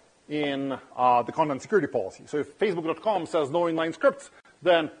in the content security policy. So if facebook.com says no inline scripts,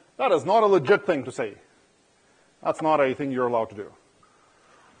 then that is not a legit thing to say. That's not a thing you're allowed to do.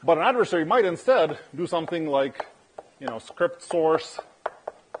 But an adversary might instead do something like, script source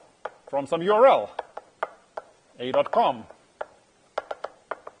from some URL, a.com.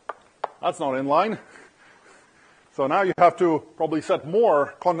 That's not inline. So now you have to probably set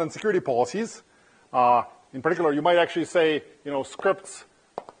more content security policies. In particular, you might actually say, scripts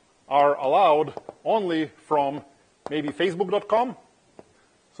are allowed only from maybe facebook.com.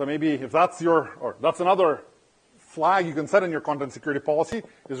 So maybe if that's that's another flag you can set in your content security policy,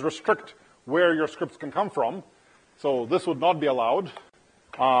 is restrict where your scripts can come from. So this would not be allowed.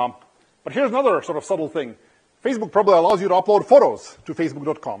 But here's another sort of subtle thing. Facebook probably allows you to upload photos to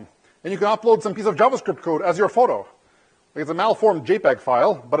facebook.com. And you can upload some piece of JavaScript code as your photo. It's a malformed JPEG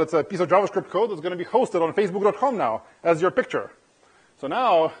file, but it's a piece of JavaScript code that's going to be hosted on facebook.com now as your picture. So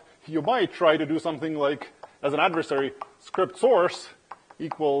now you might try to do something like, as an adversary, script source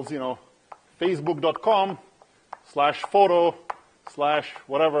equals,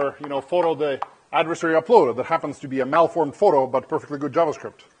 facebook.com/photo/whatever, photo the adversary uploaded that happens to be a malformed photo but perfectly good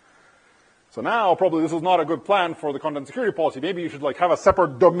JavaScript. So now probably this is not a good plan for the content security policy. Maybe you should like have a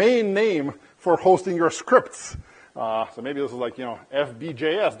separate domain name for hosting your scripts. So maybe this is like,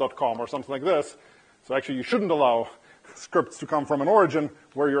 fbjs.com or something like this. So actually you shouldn't allow scripts to come from an origin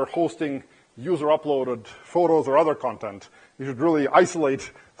where you're hosting user-uploaded photos or other content. You should really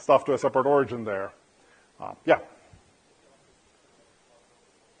isolate stuff to a separate origin there. Yeah.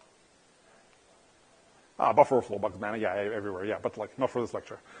 Buffer overflow bugs, man. Yeah, everywhere. Yeah, but like not for this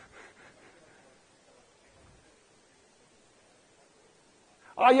lecture.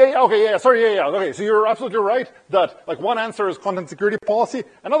 Okay, so you're absolutely right that like one answer is content security policy.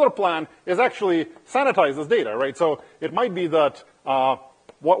 Another plan is actually sanitize this data, right? So it might be that,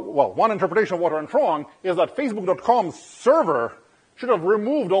 one interpretation of what went wrong is that facebook.com's server should have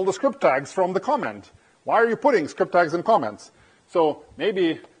removed all the script tags from the comment. Why are you putting script tags in comments? So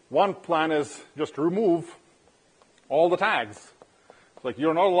maybe one plan is just to remove all the tags. Like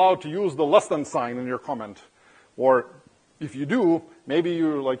you're not allowed to use the less than sign in your comment. Or if you do, maybe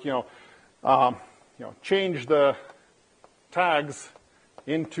you change the tags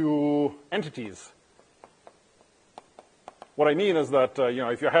into entities. What I mean is that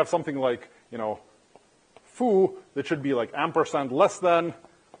if you have something like foo, that should be like ampersand less than,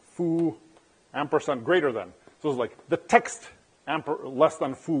 foo ampersand greater than. So it's like the text less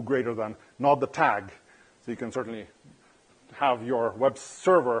than foo greater than, not the tag. So you can certainly have your web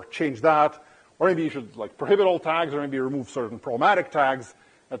server change that, or maybe you should like prohibit all tags, or maybe remove certain problematic tags,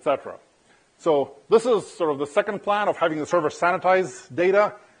 etc. So this is sort of the second plan of having the server sanitize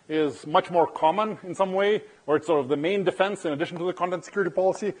data, is much more common in some way, or it's sort of the main defense in addition to the content security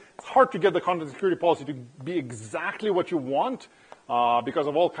policy. It's hard to get the content security policy to be exactly what you want because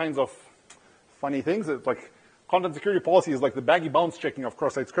of all kinds of funny things. It's like content security policy is like the baggy bounds checking of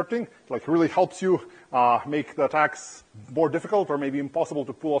cross-site scripting. It like really helps you make the attacks more difficult or maybe impossible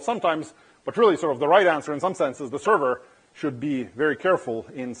to pull off sometimes. But really sort of the right answer in some sense is the server should be very careful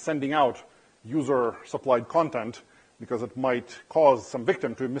in sending out user-supplied content, because it might cause some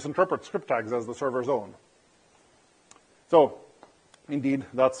victim to misinterpret script tags as the server's own. So indeed,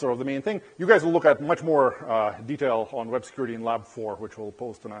 that's sort of the main thing. You guys will look at much more detail on web security in Lab 4, which we'll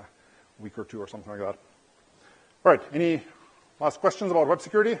post in a week or two or something like that. All right, any last questions about web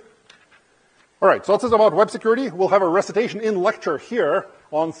security? All right, so that's it about web security. We'll have a recitation in lecture here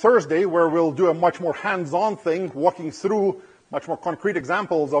on Thursday, where we'll do a much more hands-on thing, walking through much more concrete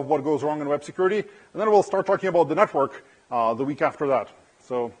examples of what goes wrong in web security. And then we'll start talking about the network the week after that.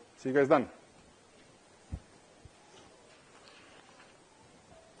 So see you guys then.